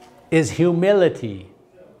 Is humility.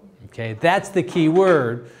 Okay, that's the key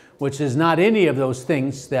word, which is not any of those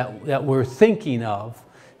things that we're thinking of.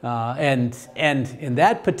 And in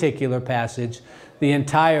that particular passage, the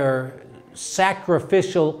entire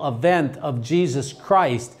sacrificial event of Jesus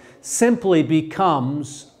Christ simply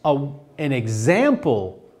becomes an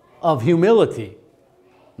example of humility.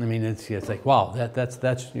 I mean, it's like, wow, that's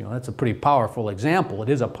a pretty powerful example. It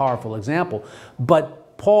is a powerful example.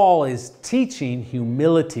 But Paul is teaching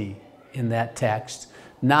humility in that text,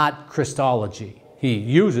 not Christology. He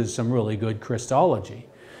uses some really good Christology,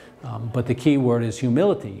 but the key word is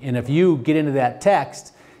humility. And if you get into that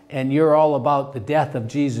text and you're all about the death of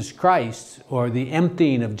Jesus Christ or the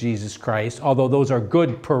emptying of Jesus Christ, although those are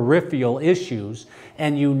good peripheral issues,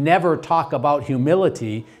 and you never talk about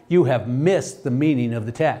humility, you have missed the meaning of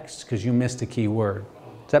the text because you missed a key word.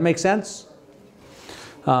 Does that make sense?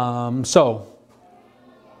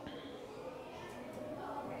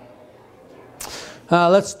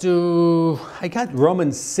 Let's do, I got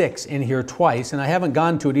Romans 6 in here twice, and I haven't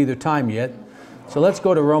gone to it either time yet. So let's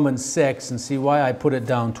go to Romans 6 and see why I put it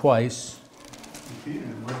down twice. Repeated,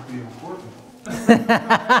 it must be important.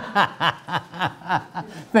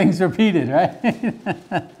 Things repeated, right?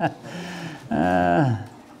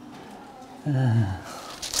 Yeah.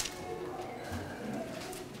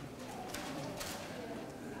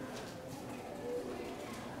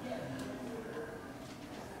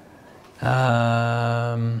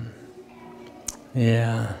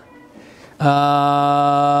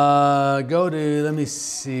 Go to, let me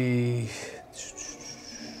see.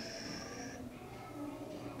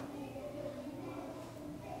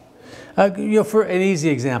 For an easy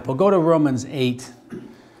example, go to Romans 8,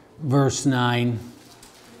 verse 9.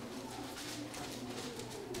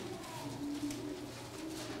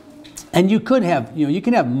 And you could have, you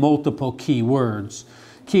can have multiple key words.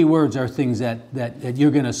 Key words are things that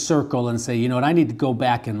you're going to circle and say, you know what, I need to go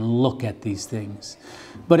back and look at these things.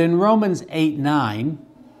 But in Romans 8, 9,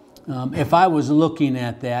 if I was looking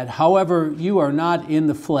at that, however, you are not in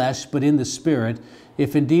the flesh, but in the Spirit,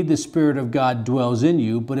 if indeed the Spirit of God dwells in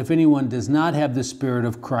you. But if anyone does not have the Spirit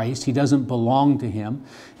of Christ, he doesn't belong to him.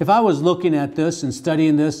 If I was looking at this and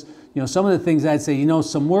studying this, some of the things I'd say,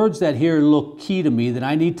 some words that here look key to me that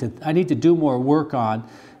I need to do more work on.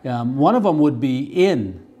 One of them would be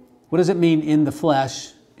in. What does it mean in the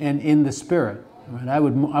flesh and in the Spirit? Right? I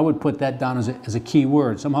would put that down as a key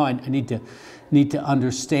word. Somehow I need to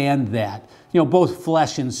understand that. Both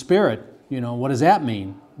flesh and spirit. What does that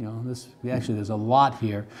mean? There's a lot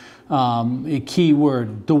here. A key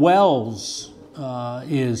word, dwells,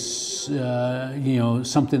 is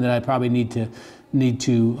something that I probably need to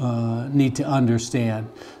understand.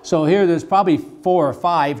 So here there's probably 4 or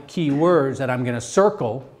 5 key words that I'm going to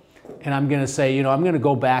circle, and I'm going to say, I'm going to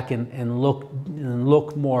go back and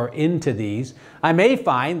look more into these. I may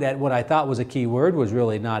find that what I thought was a key word was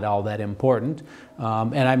really not all that important,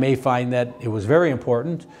 and I may find that it was very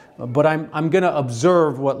important. But I'm going to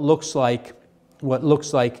observe what looks like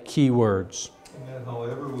key words. And that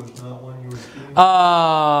however was not one you were speaking?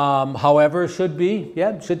 However should be,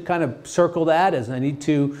 should kind of circle that as I need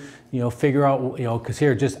to, figure out, because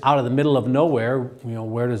here just out of the middle of nowhere,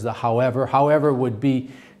 where does the however would be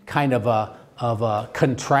kind of a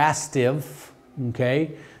contrastive,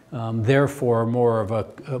 okay, therefore more of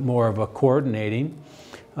a coordinating.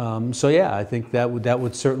 So yeah, I think that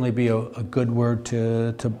would certainly be a good word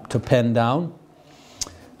to pen down.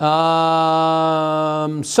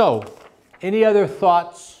 So, any other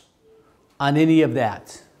thoughts on any of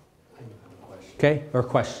that? Okay, or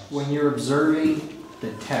questions? When you're observing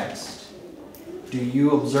the text, do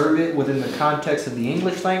you observe it within the context of the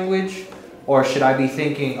English language? Or should I be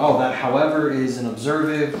thinking, oh, that however is an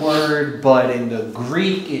observative word, but in the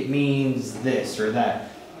Greek it means this or that?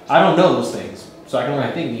 I don't know those things, so I can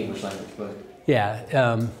only think the English language. But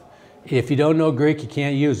yeah, if you don't know Greek, you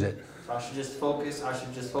can't use it. So I should just focus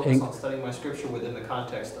on studying my scripture within the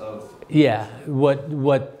context of. Yeah, what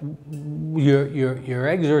your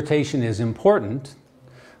exhortation is important,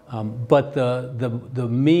 but the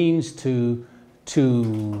means to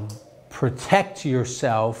protect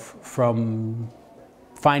yourself from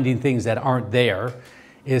finding things that aren't there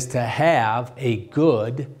is to have a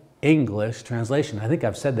good English translation. I think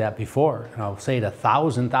I've said that before, and I'll say it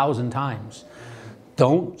 1,000 times.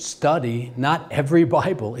 Don't study, not every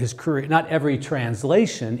Bible is not every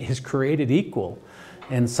translation is created equal.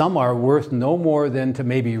 And some are worth no more than to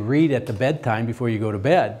maybe read at the bedtime before you go to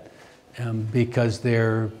bed, because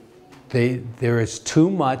there is too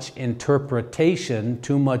much interpretation,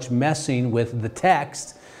 too much messing with the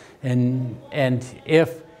text, and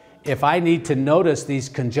if I need to notice these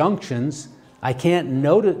conjunctions, I can't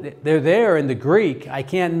notice, they're there in the Greek, I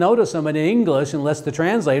can't notice them in English unless the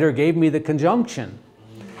translator gave me the conjunction.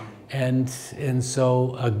 And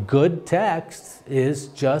so a good text is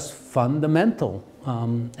just fundamental.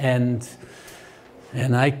 And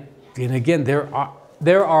again,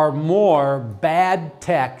 there are more bad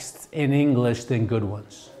texts in English than good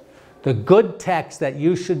ones. The good texts that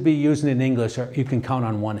you should be using in English you can count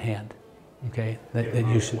on one hand. Okay, that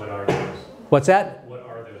you should. What are those? What's that? What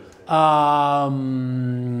are those?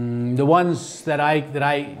 The ones that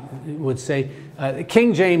I would say,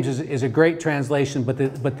 King James is a great translation, but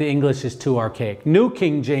the English is too archaic. New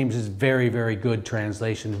King James is very, very good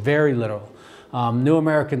translation, very literal. New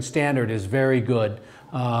American Standard is very good.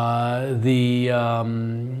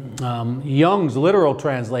 Young's literal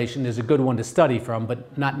translation is a good one to study from,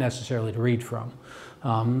 but not necessarily to read from.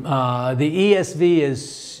 The ESV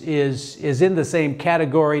is in the same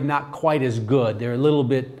category, not quite as good. They're a little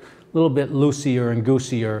bit loosier and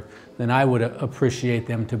goosier than I would appreciate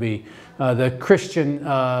them to be. The Christian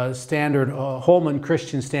Standard, Holman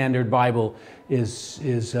Christian Standard Bible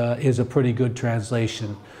is a pretty good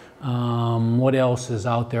translation. What else is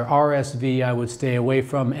out there? RSV I would stay away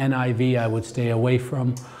from. NIV I would stay away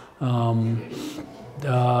from.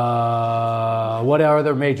 What are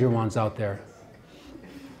other major ones out there?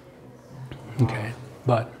 Okay,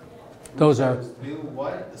 but those are. New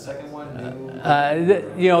what? The second one?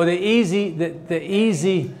 You know, the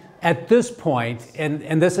easy at this point,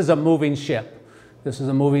 and this is a moving ship. This is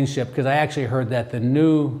a moving ship because I actually heard that the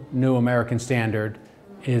new American Standard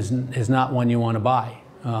is not one you want to buy.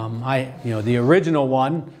 The original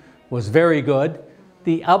one was very good.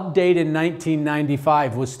 The update in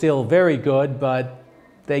 1995 was still very good, but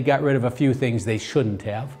they got rid of a few things they shouldn't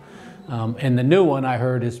have. And the new one I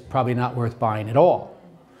heard is probably not worth buying at all.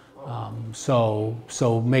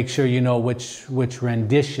 So make sure you know which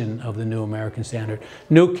rendition of the New American Standard.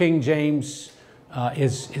 New King James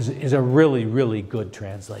is a really, really good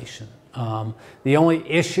translation. The only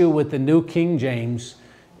issue with the New King James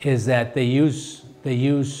is that they use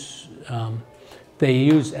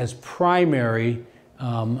as primary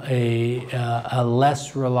a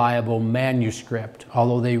less reliable manuscript,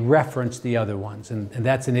 although they reference the other ones, and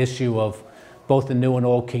that's an issue of both the New and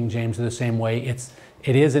Old King James are the same way.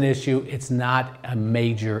 It is an issue. It's not a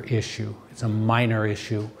major issue. It's a minor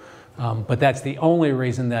issue. But that's the only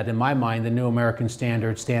reason that, in my mind, the New American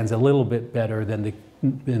Standard stands a little bit better than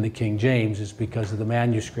the King James, is because of the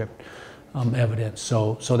manuscript evidence.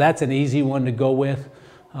 So that's an easy one to go with.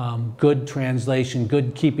 Good translation,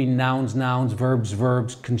 good keeping nouns,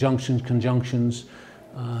 verbs, conjunctions.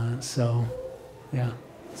 So, yeah.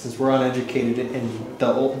 Since we're uneducated in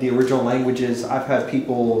the original languages, I've had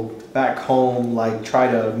people back home like try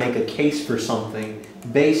to make a case for something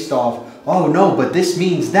based off, oh no, but this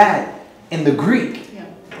means that in the Greek. Yeah.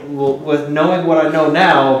 Well, with knowing what I know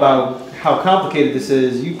now about how complicated this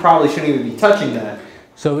is, you probably shouldn't even be touching that.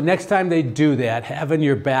 So next time they do that, have in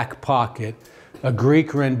your back pocket a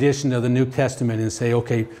Greek rendition of the New Testament and say,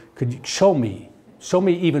 okay, could you show me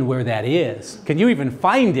even where that is? Can you even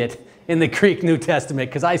find it in the Greek New Testament?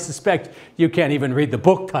 Because I suspect you can't even read the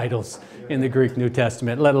book titles in the Greek New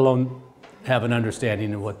Testament, let alone have an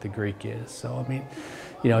understanding of what the Greek is. So, I mean,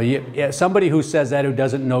 you know, somebody who says that, who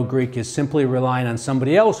doesn't know Greek, is simply relying on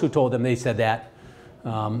somebody else who told them they said that.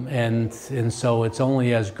 And so it's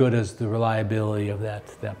only as good as the reliability of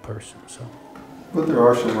that person. So. But there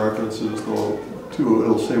are some references, though, to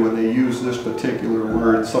it'll say when they use this particular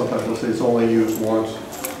word, sometimes they'll say it's only used once.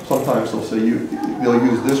 Sometimes they'll say they'll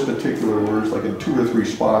use this particular words like in 2 or 3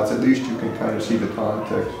 spots. At least you can kind of see the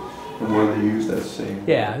context of where they use that same.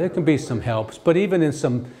 Yeah, there can be some helps, but even in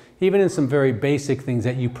some very basic things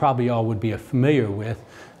that you probably all would be familiar with,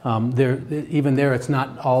 even there it's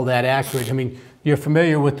not all that accurate. I mean, you're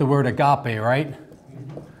familiar with the word agape, right?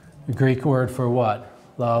 The Greek word for what?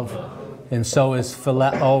 Love. And so is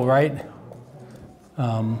phileo, right?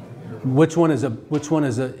 Which one is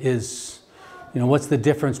what's the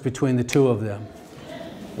difference between the two of them?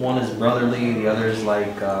 One is brotherly, the other is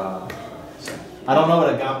like, I don't know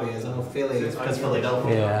what agape is. I know philia is because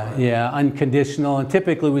Philadelphia. Yeah, unconditional. And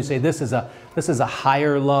typically we say this is a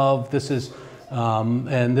higher love. This is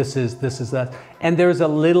and this is that. And there's a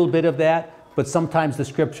little bit of that, but sometimes the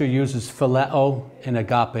Scripture uses phileo and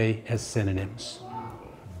agape as synonyms.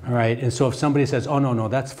 All right, and so if somebody says, oh, no,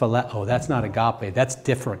 that's phileo, that's not agape, that's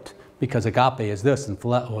different, because agape is this and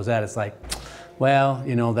phileo is that, it's like, well,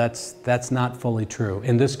 that's not fully true.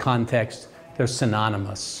 In this context, they're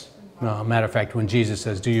synonymous. Matter of fact, when Jesus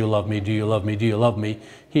says, do you love me, do you love me, do you love me,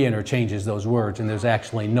 he interchanges those words, and there's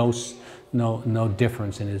actually no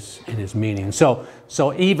difference in his meaning. So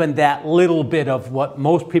even that little bit of what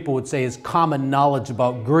most people would say is common knowledge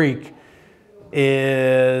about Greek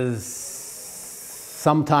is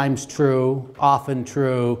sometimes true, often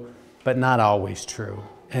true, but not always true.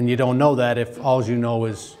 And you don't know that if all you know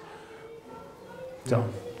is so.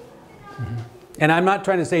 Mm-hmm. And I'm not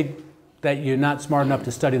trying to say that you're not smart enough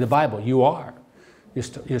to study the Bible. You are.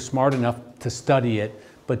 You're smart enough to study it,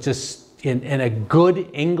 but just in a good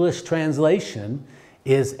English translation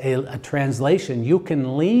is a translation you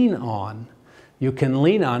can lean on. You can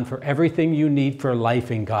lean on for everything you need for life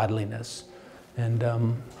and godliness. And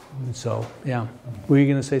so, yeah. Were you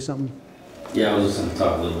going to say something? Yeah, I was just going to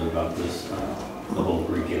talk a little bit about this, the whole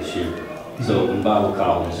Greek issue. So in Bible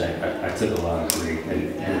college, I took a lot of Greek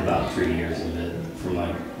and about 3 years of it, from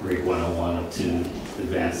like Greek 101 up to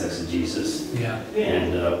advanced exegesis. Yeah.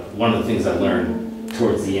 And one of the things I learned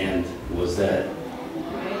towards the end was that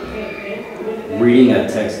reading a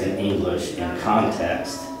text in English in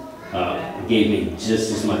context gave me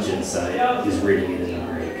just as much insight as reading it in the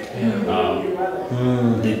Greek.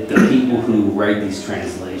 The people who write these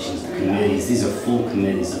translations, the committees, these are full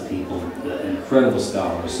committees of people, incredible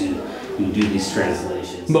scholars who do these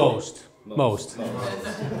translations. Most.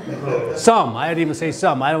 Some. I didn't even say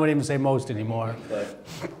some. I don't even say most anymore.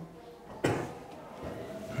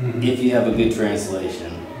 if you have a good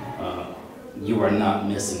translation, you are not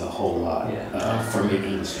missing a whole lot from your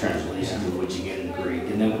English translation to what you get in Greek.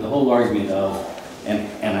 And then with the whole argument of,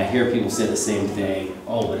 and I hear people say the same thing,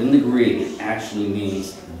 oh, but in the Greek it actually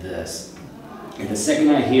means this. And the second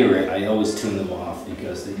I hear it, I always tune them off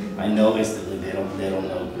because I know instantly they don't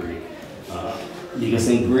know Greek. Because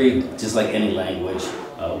in Greek, just like any language,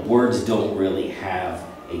 words don't really have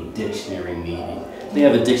a dictionary meaning. They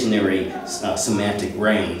have a dictionary semantic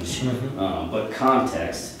range, but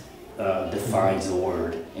context defines a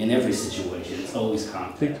word in every situation. It's always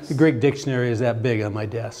context. The Greek dictionary is that big on my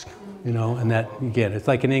desk, you know, and that, again, it's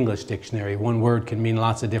like an English dictionary. One word can mean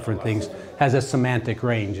lots of different things. Has a semantic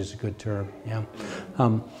range is a good term, yeah.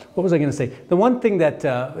 What was I going to say? The one thing that,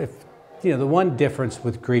 the one difference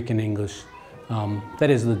with Greek and English that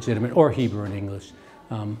is legitimate, or Hebrew and English,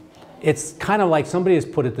 it's kind of like, somebody has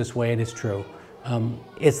put it this way, and it's true.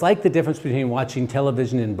 It's like the difference between watching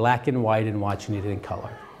television in black and white and watching it in color.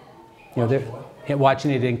 You know,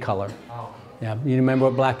 watching it in color. Yeah, you remember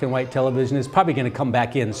what black and white television is? Probably going to come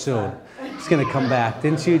back in soon. It's going to come back.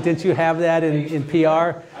 Didn't you have that in PR?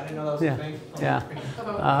 I didn't know that was a thing. Yeah.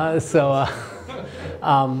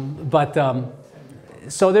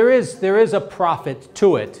 So there is a profit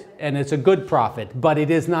to it, and it's a good profit, but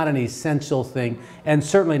it is not an essential thing, and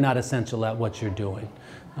certainly not essential at what you're doing.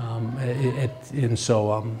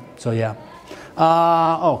 So yeah.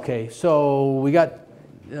 Okay, so we got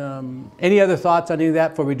any other thoughts on any of that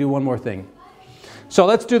before we do one more thing? So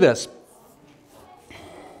let's do this.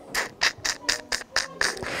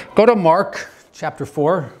 Go to Mark chapter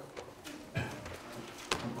 4.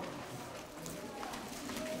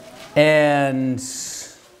 And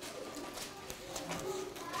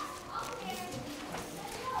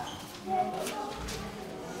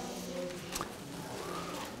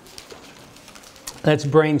let's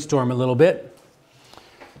brainstorm a little bit.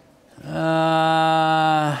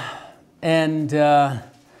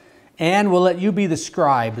 Anne, we'll let you be the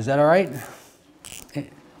scribe. Is that all right?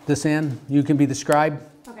 This Anne, you can be the scribe?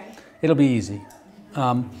 Okay. It'll be easy.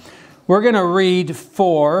 We're going to read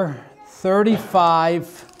 4:35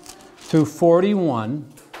 through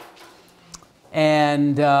 41.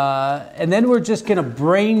 And then we're just going to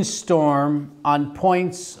brainstorm on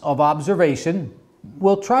points of observation.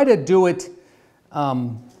 We'll try to do it, a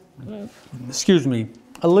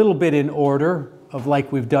little bit in order of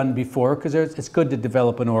like we've done before, because it's good to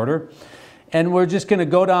develop an order. And we're just going to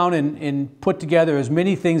go down and put together as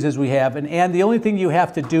many things as we have. And the only thing you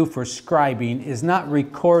have to do for scribing is not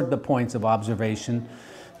record the points of observation,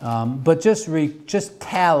 but just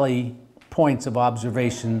tally points of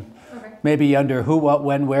observation. Okay. Maybe under who, what,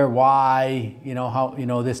 when, where, why,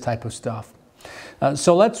 how, this type of stuff.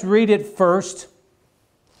 So let's read it first.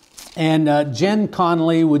 And Jen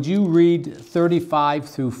Connolly, would you read 35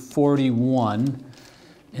 through 41,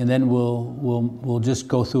 and then we'll just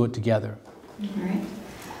go through it together. All right.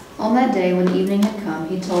 On that day, when evening had come,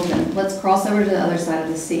 he told them, "Let's cross over to the other side of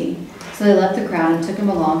the sea." So they left the crowd and took him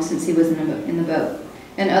along, since he was in the boat.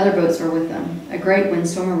 And other boats were with them. A great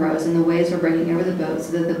windstorm arose, and the waves were breaking over the boat,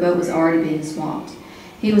 so that the boat was already being swamped.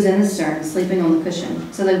 He was in the stern, sleeping on the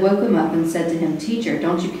cushion. So they woke him up and said to him, "Teacher,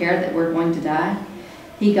 don't you care that we're going to die?"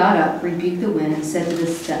 He got up, rebuked the wind, and said to the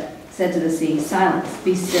sea, "Silence,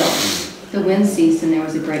 be still." The wind ceased, and there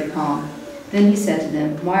was a great calm. Then he said to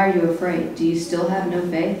them, "Why are you afraid? Do you still have no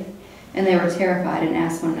faith?" And they were terrified and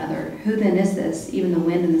asked one another, "Who then is this? Even the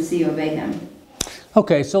wind and the sea obey him."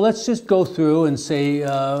 Okay, so let's just go through and say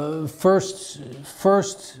first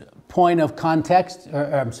point of context,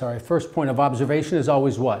 first point of observation is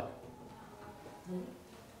always what?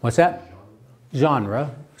 What's that?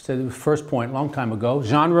 Genre. So the first point, long time ago.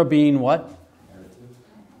 Genre being what?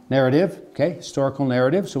 Narrative. Okay, historical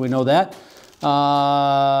narrative, so we know that.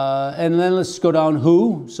 And then let's go down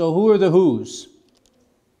who. So who are the who's?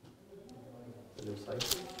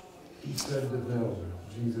 He said to them,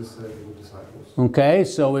 Jesus said to the disciples. Okay,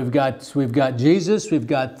 so we've got Jesus, we've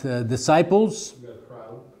got disciples. We got a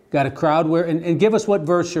crowd. Got a crowd where, and give us what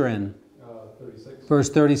verse you're in. 36. Verse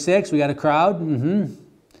 36, we got a crowd.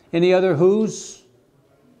 Any other who's?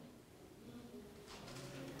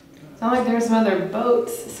 Sound like there's some other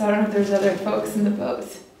boats, so I don't know if there's other folks in the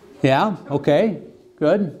boats. Yeah, okay,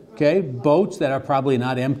 good. Okay, boats that are probably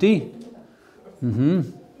not empty.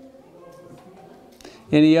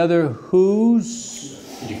 Any other who's?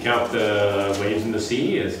 Did you count the waves in the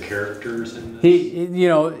sea as characters in this?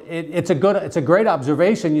 It's a great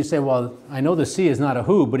observation. You say, well, I know the sea is not a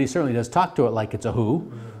who, but he certainly does talk to it like it's a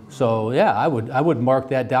who. So yeah, I would mark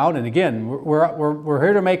that down. And again, we're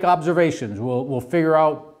here to make observations. We'll figure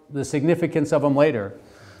out the significance of them later.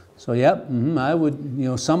 So, yep, I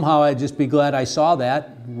would, somehow I'd just be glad I saw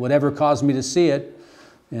that, whatever caused me to see it,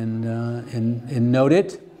 and note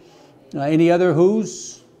it. Any other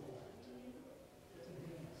who's?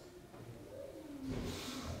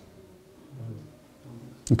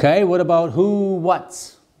 Okay, what about who,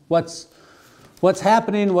 what's? What's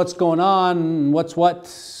happening, what's going on, what's what?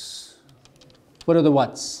 What are the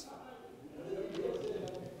what's?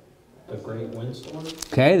 The great windstorm?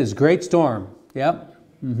 Okay, there's a great storm. Yep.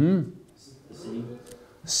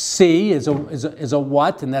 Sea is a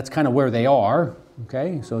what, and that's kind of where they are.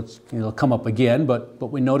 Okay, so it'll come up again, but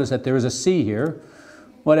we notice that there is a sea here.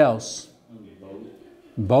 What else?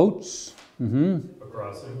 Boats. A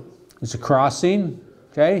crossing. It's a crossing.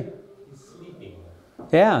 Okay. Sleeping.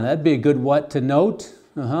 Yeah, that'd be a good what to note.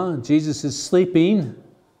 Jesus is sleeping.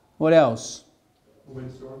 What else?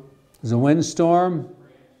 Windstorm. There's a windstorm.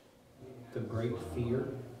 The great fear?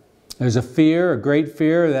 There's a fear, a great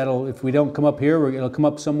fear. That'll, if we don't come up here, it'll come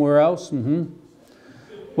up somewhere else.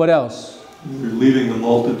 What else? They're leaving the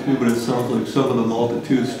multitude, but it sounds like some of the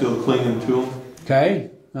multitude still clinging to him. Okay.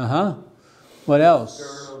 What else?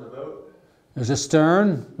 Stern on the boat. There's a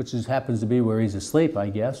stern, which happens to be where he's asleep, I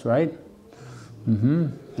guess, right?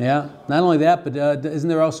 Yeah. Not only that, but isn't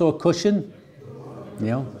there also a cushion?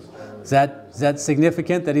 Is that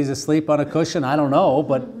significant that he's asleep on a cushion? I don't know,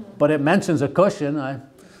 but it mentions a cushion.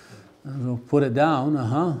 I'll put it down.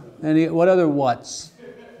 What other what's?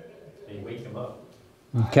 They wake him up.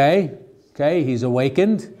 Okay. He's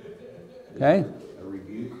awakened. Okay. A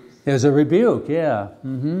rebuke. There's a rebuke. Yeah.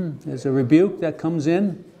 There's a rebuke that comes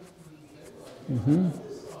in.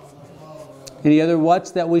 Any other what's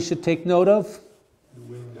that we should take note of? The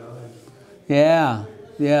wind died. Yeah.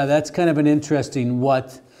 That's kind of an interesting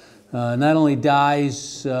what. Not only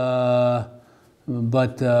dies, but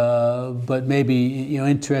maybe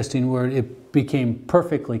interesting word. It became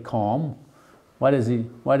perfectly calm. Why did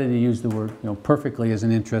he use the word? Perfectly is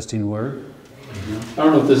an interesting word. I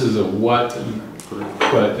don't know if this is a what,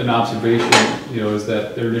 but an observation, is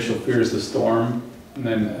that their initial fear is the storm, and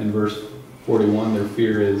then in verse 41, their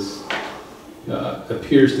fear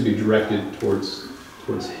appears to be directed towards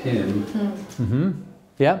him.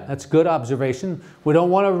 Yeah, that's a good observation. We don't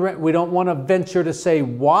want to venture to say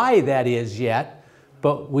why that is yet,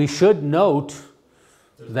 but we should note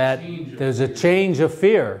that there's a change of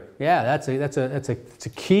fear. Yeah, that's a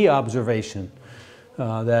key observation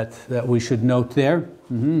that we should note there.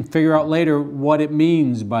 Figure out later what it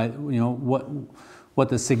means by what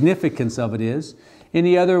the significance of it is.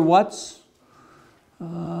 Any other what's?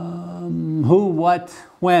 Who, what,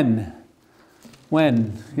 when?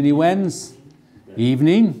 When? Any whens?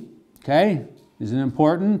 Evening. Okay, isn't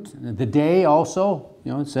important? The day also.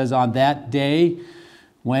 It says on that day.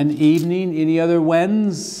 When evening. Any other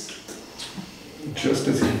whens? Just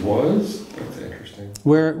as he was? That's interesting.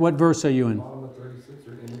 What verse are you in? Bottom of 36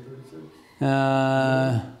 or end of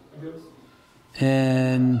 36?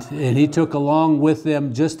 And he took along with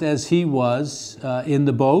them just as he was in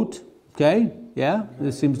the boat. Okay, yeah,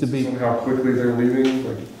 this seems to be. How quickly they're leaving.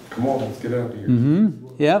 Like, come on, let's get out of here.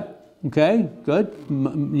 Yep. Okay. Good.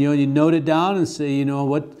 You note it down and say,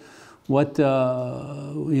 what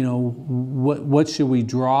should we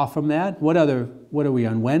draw from that? What are we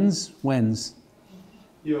on? Whens?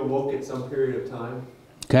 You awoke at some period of time.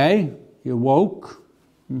 Okay. You woke.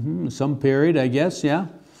 Some period, I guess. Yeah.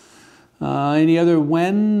 Any other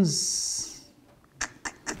whens?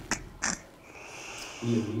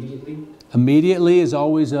 Immediately is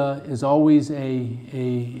always a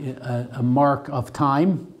mark of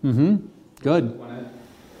time. Good.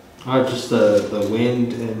 Just the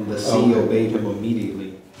wind and the sea obeyed him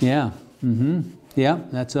immediately. Yeah. Yeah,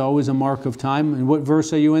 that's always a mark of time. And what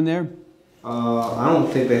verse are you in there? I don't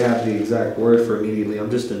think they have the exact word for immediately. I'm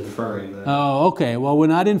just inferring that. Oh, okay. Well, we're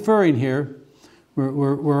not inferring here.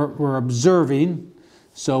 We're observing.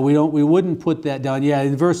 So we wouldn't put that down. Yeah,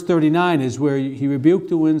 in verse 39 is where he rebuked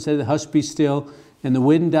the wind, said, "Hush, be still," and the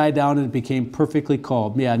wind died down and it became perfectly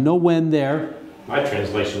calm. Yeah, no wind there. My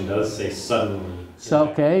translation does say suddenly. So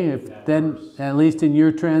okay, then at least in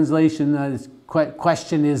your translation,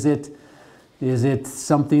 question is it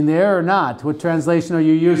something there or not? What translation are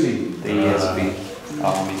you using? The ESV.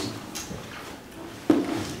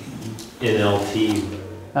 NLT.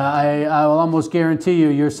 I will almost guarantee you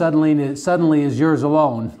your suddenly is yours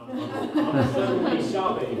alone.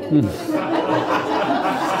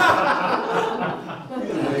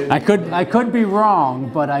 I could be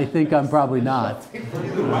wrong, but I think I'm probably not.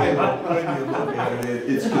 Either way you look at it,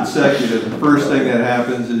 it's consecutive. The first thing that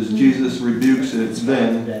happens is Jesus rebukes it,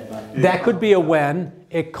 then. That could be a when.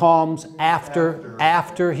 It calms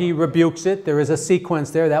after he rebukes it. There is a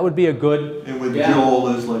sequence there. That would be a good. And with Joel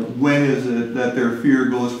is like, when is it that their fear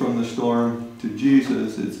goes from the storm to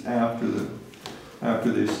Jesus? It's after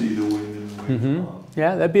they see the wind and the wave.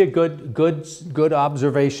 Yeah, that'd be a good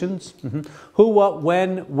observations. Who, what,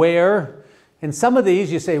 when, where. And some of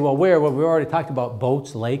these you say, well, where? Well, we already talked about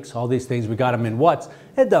boats, lakes, all these things. We got them in what's.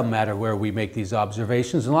 It doesn't matter where we make these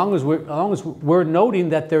observations, as long as we're noting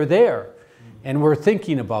that they're there, and we're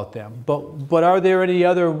thinking about them. But are there any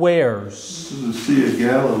other wheres? This is the Sea of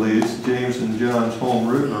Galilee. It's James and John's home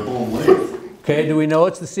river, home lake. Okay, do we know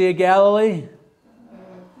it's the Sea of Galilee?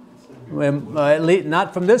 At least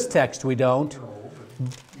not from this text, we don't.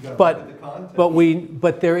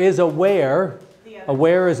 But there is a where. A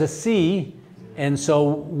where is a sea. And so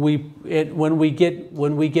when we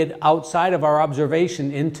get outside of our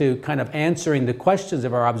observation into kind of answering the questions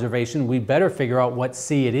of our observation, we better figure out what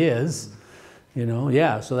sea it is. You know,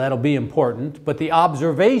 yeah, so that'll be important. But the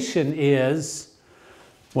observation is,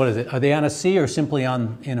 what is it? Are they on a sea or simply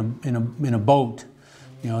in a boat?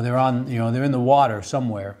 You know, they're in the water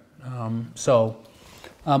somewhere.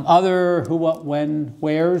 Other who, what, when,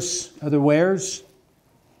 wheres, other wheres.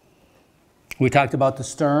 We talked about the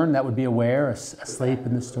stern. That would be a where, asleep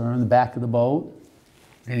in the stern, the back of the boat.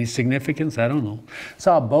 Any significance? I don't know.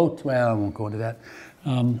 Saw a boat. Well, I won't go into that.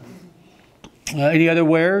 Any other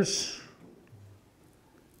wheres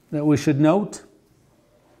that we should note?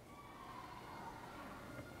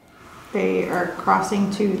 They are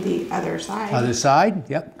crossing to the other side. Other side.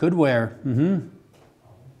 Yep. Good where.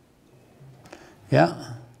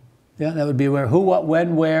 Yeah. Yeah, that would be where. Who, what,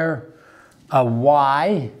 when, where.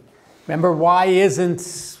 Why. Remember, why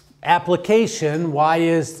isn't application? Why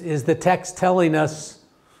is the text telling us,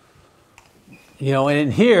 you know, and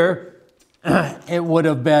in here, it would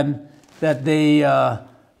have been that they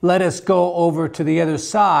let us go over to the other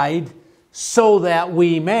side so that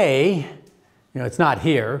we may, you know, it's not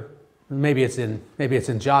here. Maybe it's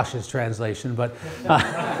in Josh's translation, but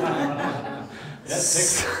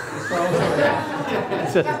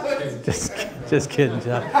just kidding,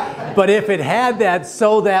 Josh. But if it had that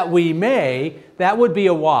so that we may, that would be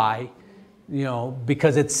a why, you know,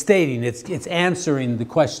 because it's stating, it's answering the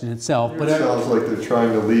question itself. But it sounds like they're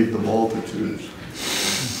trying to leave the multitudes.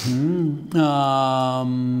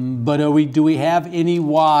 But do we have any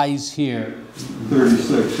whys here?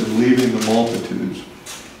 36, and leaving the multitudes.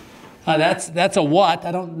 That's a what.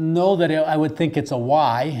 I don't know that I would think it's a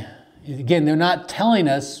why. Again, they're not telling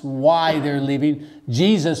us why they're leaving.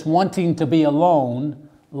 Jesus, wanting to be alone,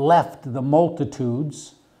 left the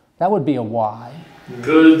multitudes. That would be a why.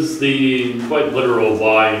 Could the quite literal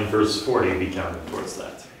why in verse 40 be counted towards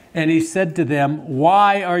that? And he said to them,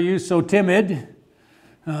 why are you so timid?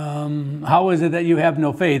 How is it that you have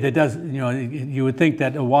no faith? It does, you know, you would think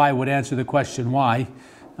that a why would answer the question why.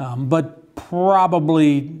 But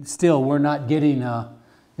probably still we're not getting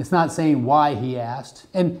it's not saying why he asked.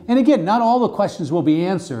 And again, not all the questions will be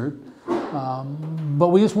answered, but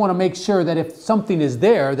we just want to make sure that if something is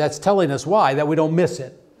there that's telling us why, that we don't miss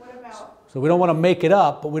it. So we don't want to make it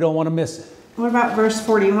up, but we don't want to miss it. What about verse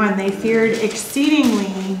 41? They feared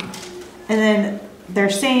exceedingly, and then they're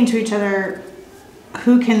saying to each other,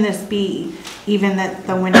 who can this be? Even that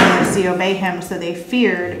the wind and the sea obey him. So they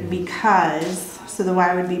feared because, so the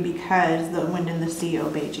why would be because the wind and the sea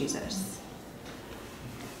obey Jesus.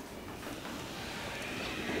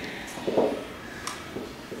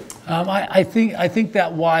 I think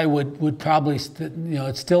that why would probably, you know,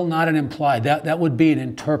 it's still not an implied. That would be an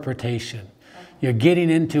interpretation. You're getting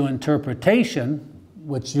into interpretation,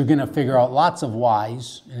 which you're going to figure out lots of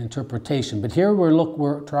whys in interpretation. But here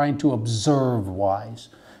we're trying to observe whys.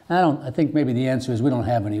 And I think maybe the answer is we don't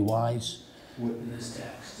have any whys in this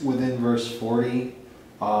text. Within verse 40,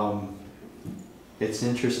 it's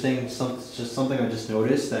interesting. Just something I just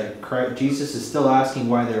noticed that Jesus is still asking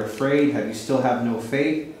why they're afraid. Have you still have no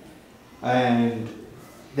faith? And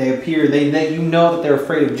they appear, you know that they're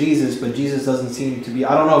afraid of Jesus, but Jesus doesn't seem to be.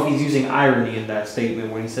 I don't know if he's using irony in that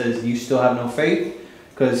statement when he says, you still have no faith,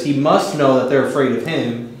 because he must know that they're afraid of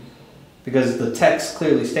him, because the text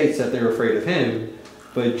clearly states that they're afraid of him,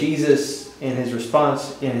 but Jesus, in his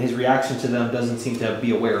response, in his reaction to them, doesn't seem to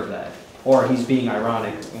be aware of that. Or he's being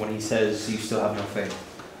ironic when he says, you still have no faith.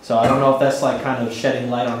 So I don't know if that's like kind of shedding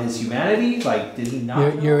light on his humanity. Like, did he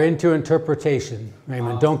not? You're into interpretation,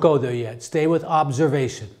 Raymond. Don't go there yet. Stay with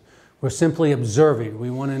observation. We're simply observing.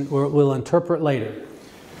 We'll interpret later.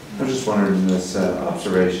 I was just wondering in this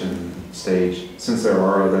observation, stage. Since there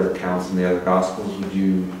are other accounts in the other Gospels, would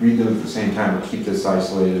you read them at the same time or keep this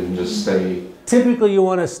isolated and just stay? Typically you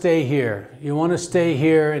want to stay here. You want to stay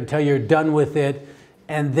here until you're done with it,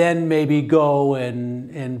 and then maybe go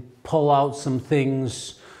and pull out some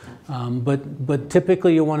things. But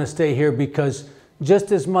typically you want to stay here, because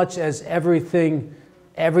just as much as everything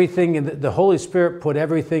in the Holy Spirit put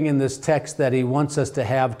everything in this text that he wants us to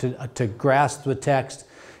have to grasp the text.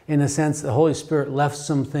 In a sense, the Holy Spirit left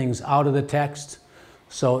some things out of the text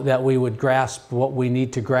so that we would grasp what we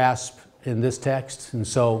need to grasp in this text. And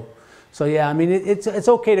so yeah, I mean, it's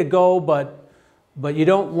okay to go, but you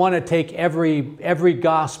don't want to take every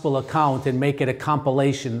gospel account and make it a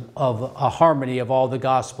compilation of a harmony of all the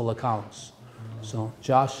gospel accounts. So,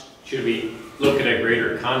 Josh? Should we look at a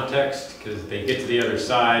greater context? Because they get to the other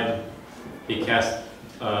side, he heals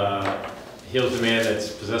the man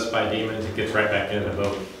that's possessed by demons, he gets right back into the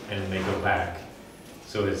boat, and they go back.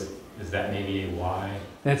 So is that maybe a why?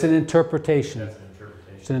 That's an interpretation. That's an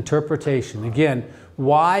interpretation. It's an interpretation. Again,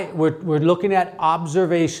 why? We're looking at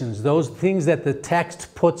observations, those things that the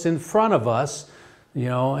text puts in front of us, you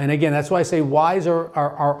know. And again, that's why I say whys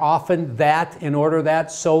are often that, in order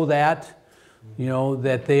that, so that, you know,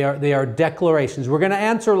 that they are declarations. We're going to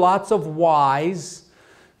answer lots of whys,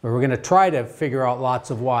 or we're going to try to figure out lots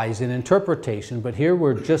of whys in interpretation, but here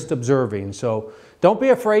we're just observing. So don't be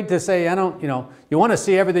afraid to say, you want to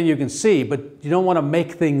see everything you can see, but you don't want to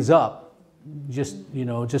make things up. Just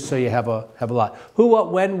so you have a lot. Who,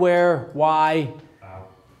 what, when, where, why,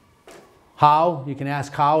 how. You can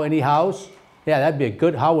ask how, any hows. Yeah, that'd be a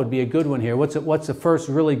good, how would be a good one here. What's the first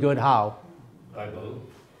really good how? By boat.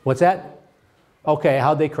 What's that? Okay,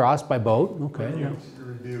 how'd they cross? By boat. Okay.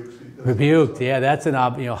 Rebuked. Yeah, that's an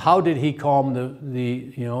how did he calm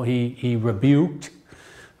he rebuked.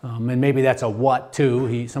 And maybe that's a what too.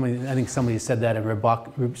 I think somebody said that in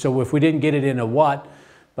rebuke. So if we didn't get it in a what,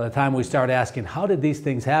 by the time we start asking, how did these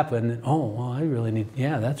things happen? Oh, well, I really need,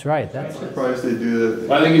 yeah, that's right. I'm surprised they do that.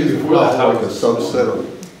 Well, I think it's before that. Like a subset of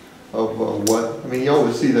what? I mean, you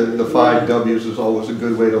always see the 5 W's is always a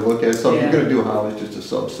good way to look at it. So if you're going to do how, it's just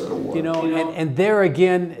a subset of what. And there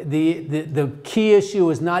again, the key issue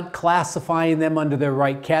is not classifying them under their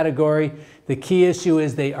right category. The key issue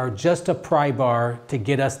is they are just a pry bar to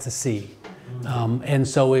get us to see. And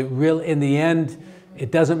so it really, in the end, it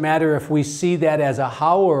doesn't matter if we see that as a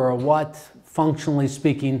how or a what, functionally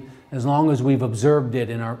speaking, as long as we've observed it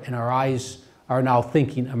and our eyes are now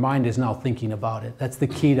thinking, our mind is now thinking about it. That's the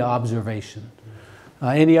key to observation.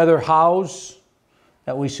 Any other hows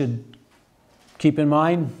that we should keep in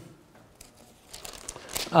mind?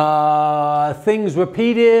 Things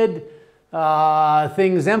repeated,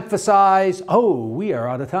 things emphasized. Oh, we are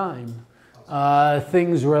out of time.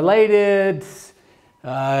 Things related.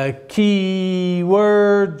 Key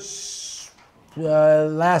words,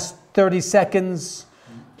 last 30 seconds.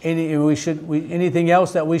 Anything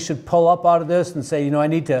else that we should pull up out of this and say, I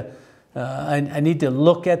need to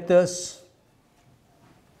look at this.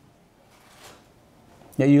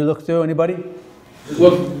 Yeah, you look through, anybody?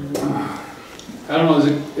 Look, I don't know,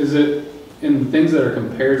 is it in things that are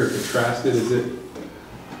compared or contrasted,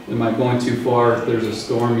 am I going too far if there's a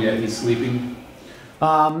storm yet he's sleeping?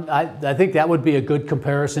 I think that would be a good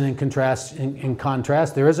comparison and contrast. In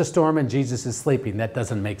contrast, there is a storm and Jesus is sleeping. That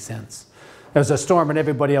doesn't make sense. There's a storm and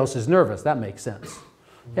everybody else is nervous. That makes sense.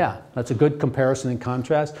 Yeah, that's a good comparison and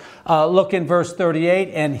contrast. Look in verse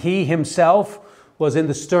 38, and he himself was in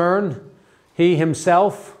the stern. He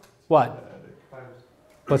himself, what?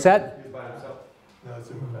 What's that? He's by himself. No, it's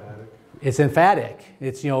emphatic. It's emphatic.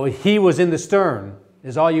 It's, he was in the stern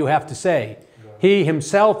is all you have to say. He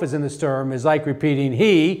himself is in the stern is like repeating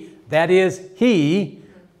he, that is, he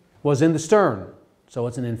was in the stern. So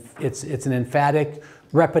it's an emphatic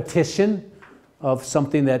repetition of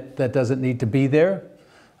something that doesn't need to be there.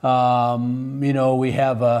 We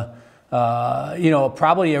have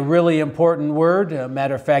probably a really important word. A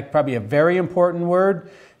matter of fact, probably a very important word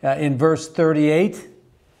in verse 38.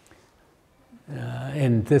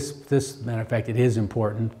 And this matter of fact, it is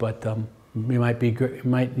important, but you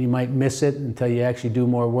might miss it until you actually do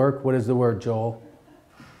more work. What is the word, Joel?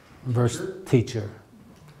 Verse teacher.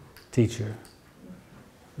 Teacher.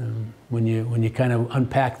 When you kind of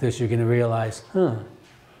unpack this, you're going to realize,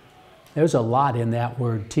 there's a lot in that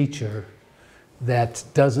word teacher that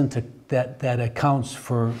accounts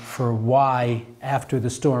for why after the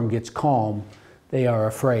storm gets calm, they are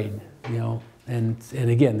afraid. And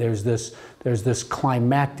again, there's this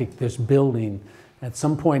climactic, this building. At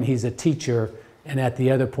some point he's a teacher, and at the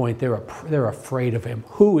other point they're afraid of him.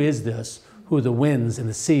 Who is this? Who the winds and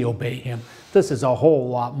the sea obey him? This is a whole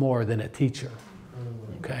lot more than a teacher.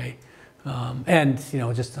 Okay, And you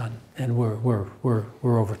know, just on, and we're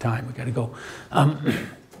over time. We got to go.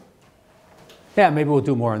 Yeah, maybe we'll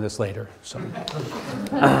do more on this later. So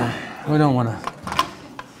we don't want to.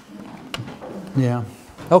 Yeah.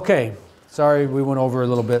 Okay. Sorry, we went over a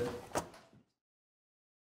little bit.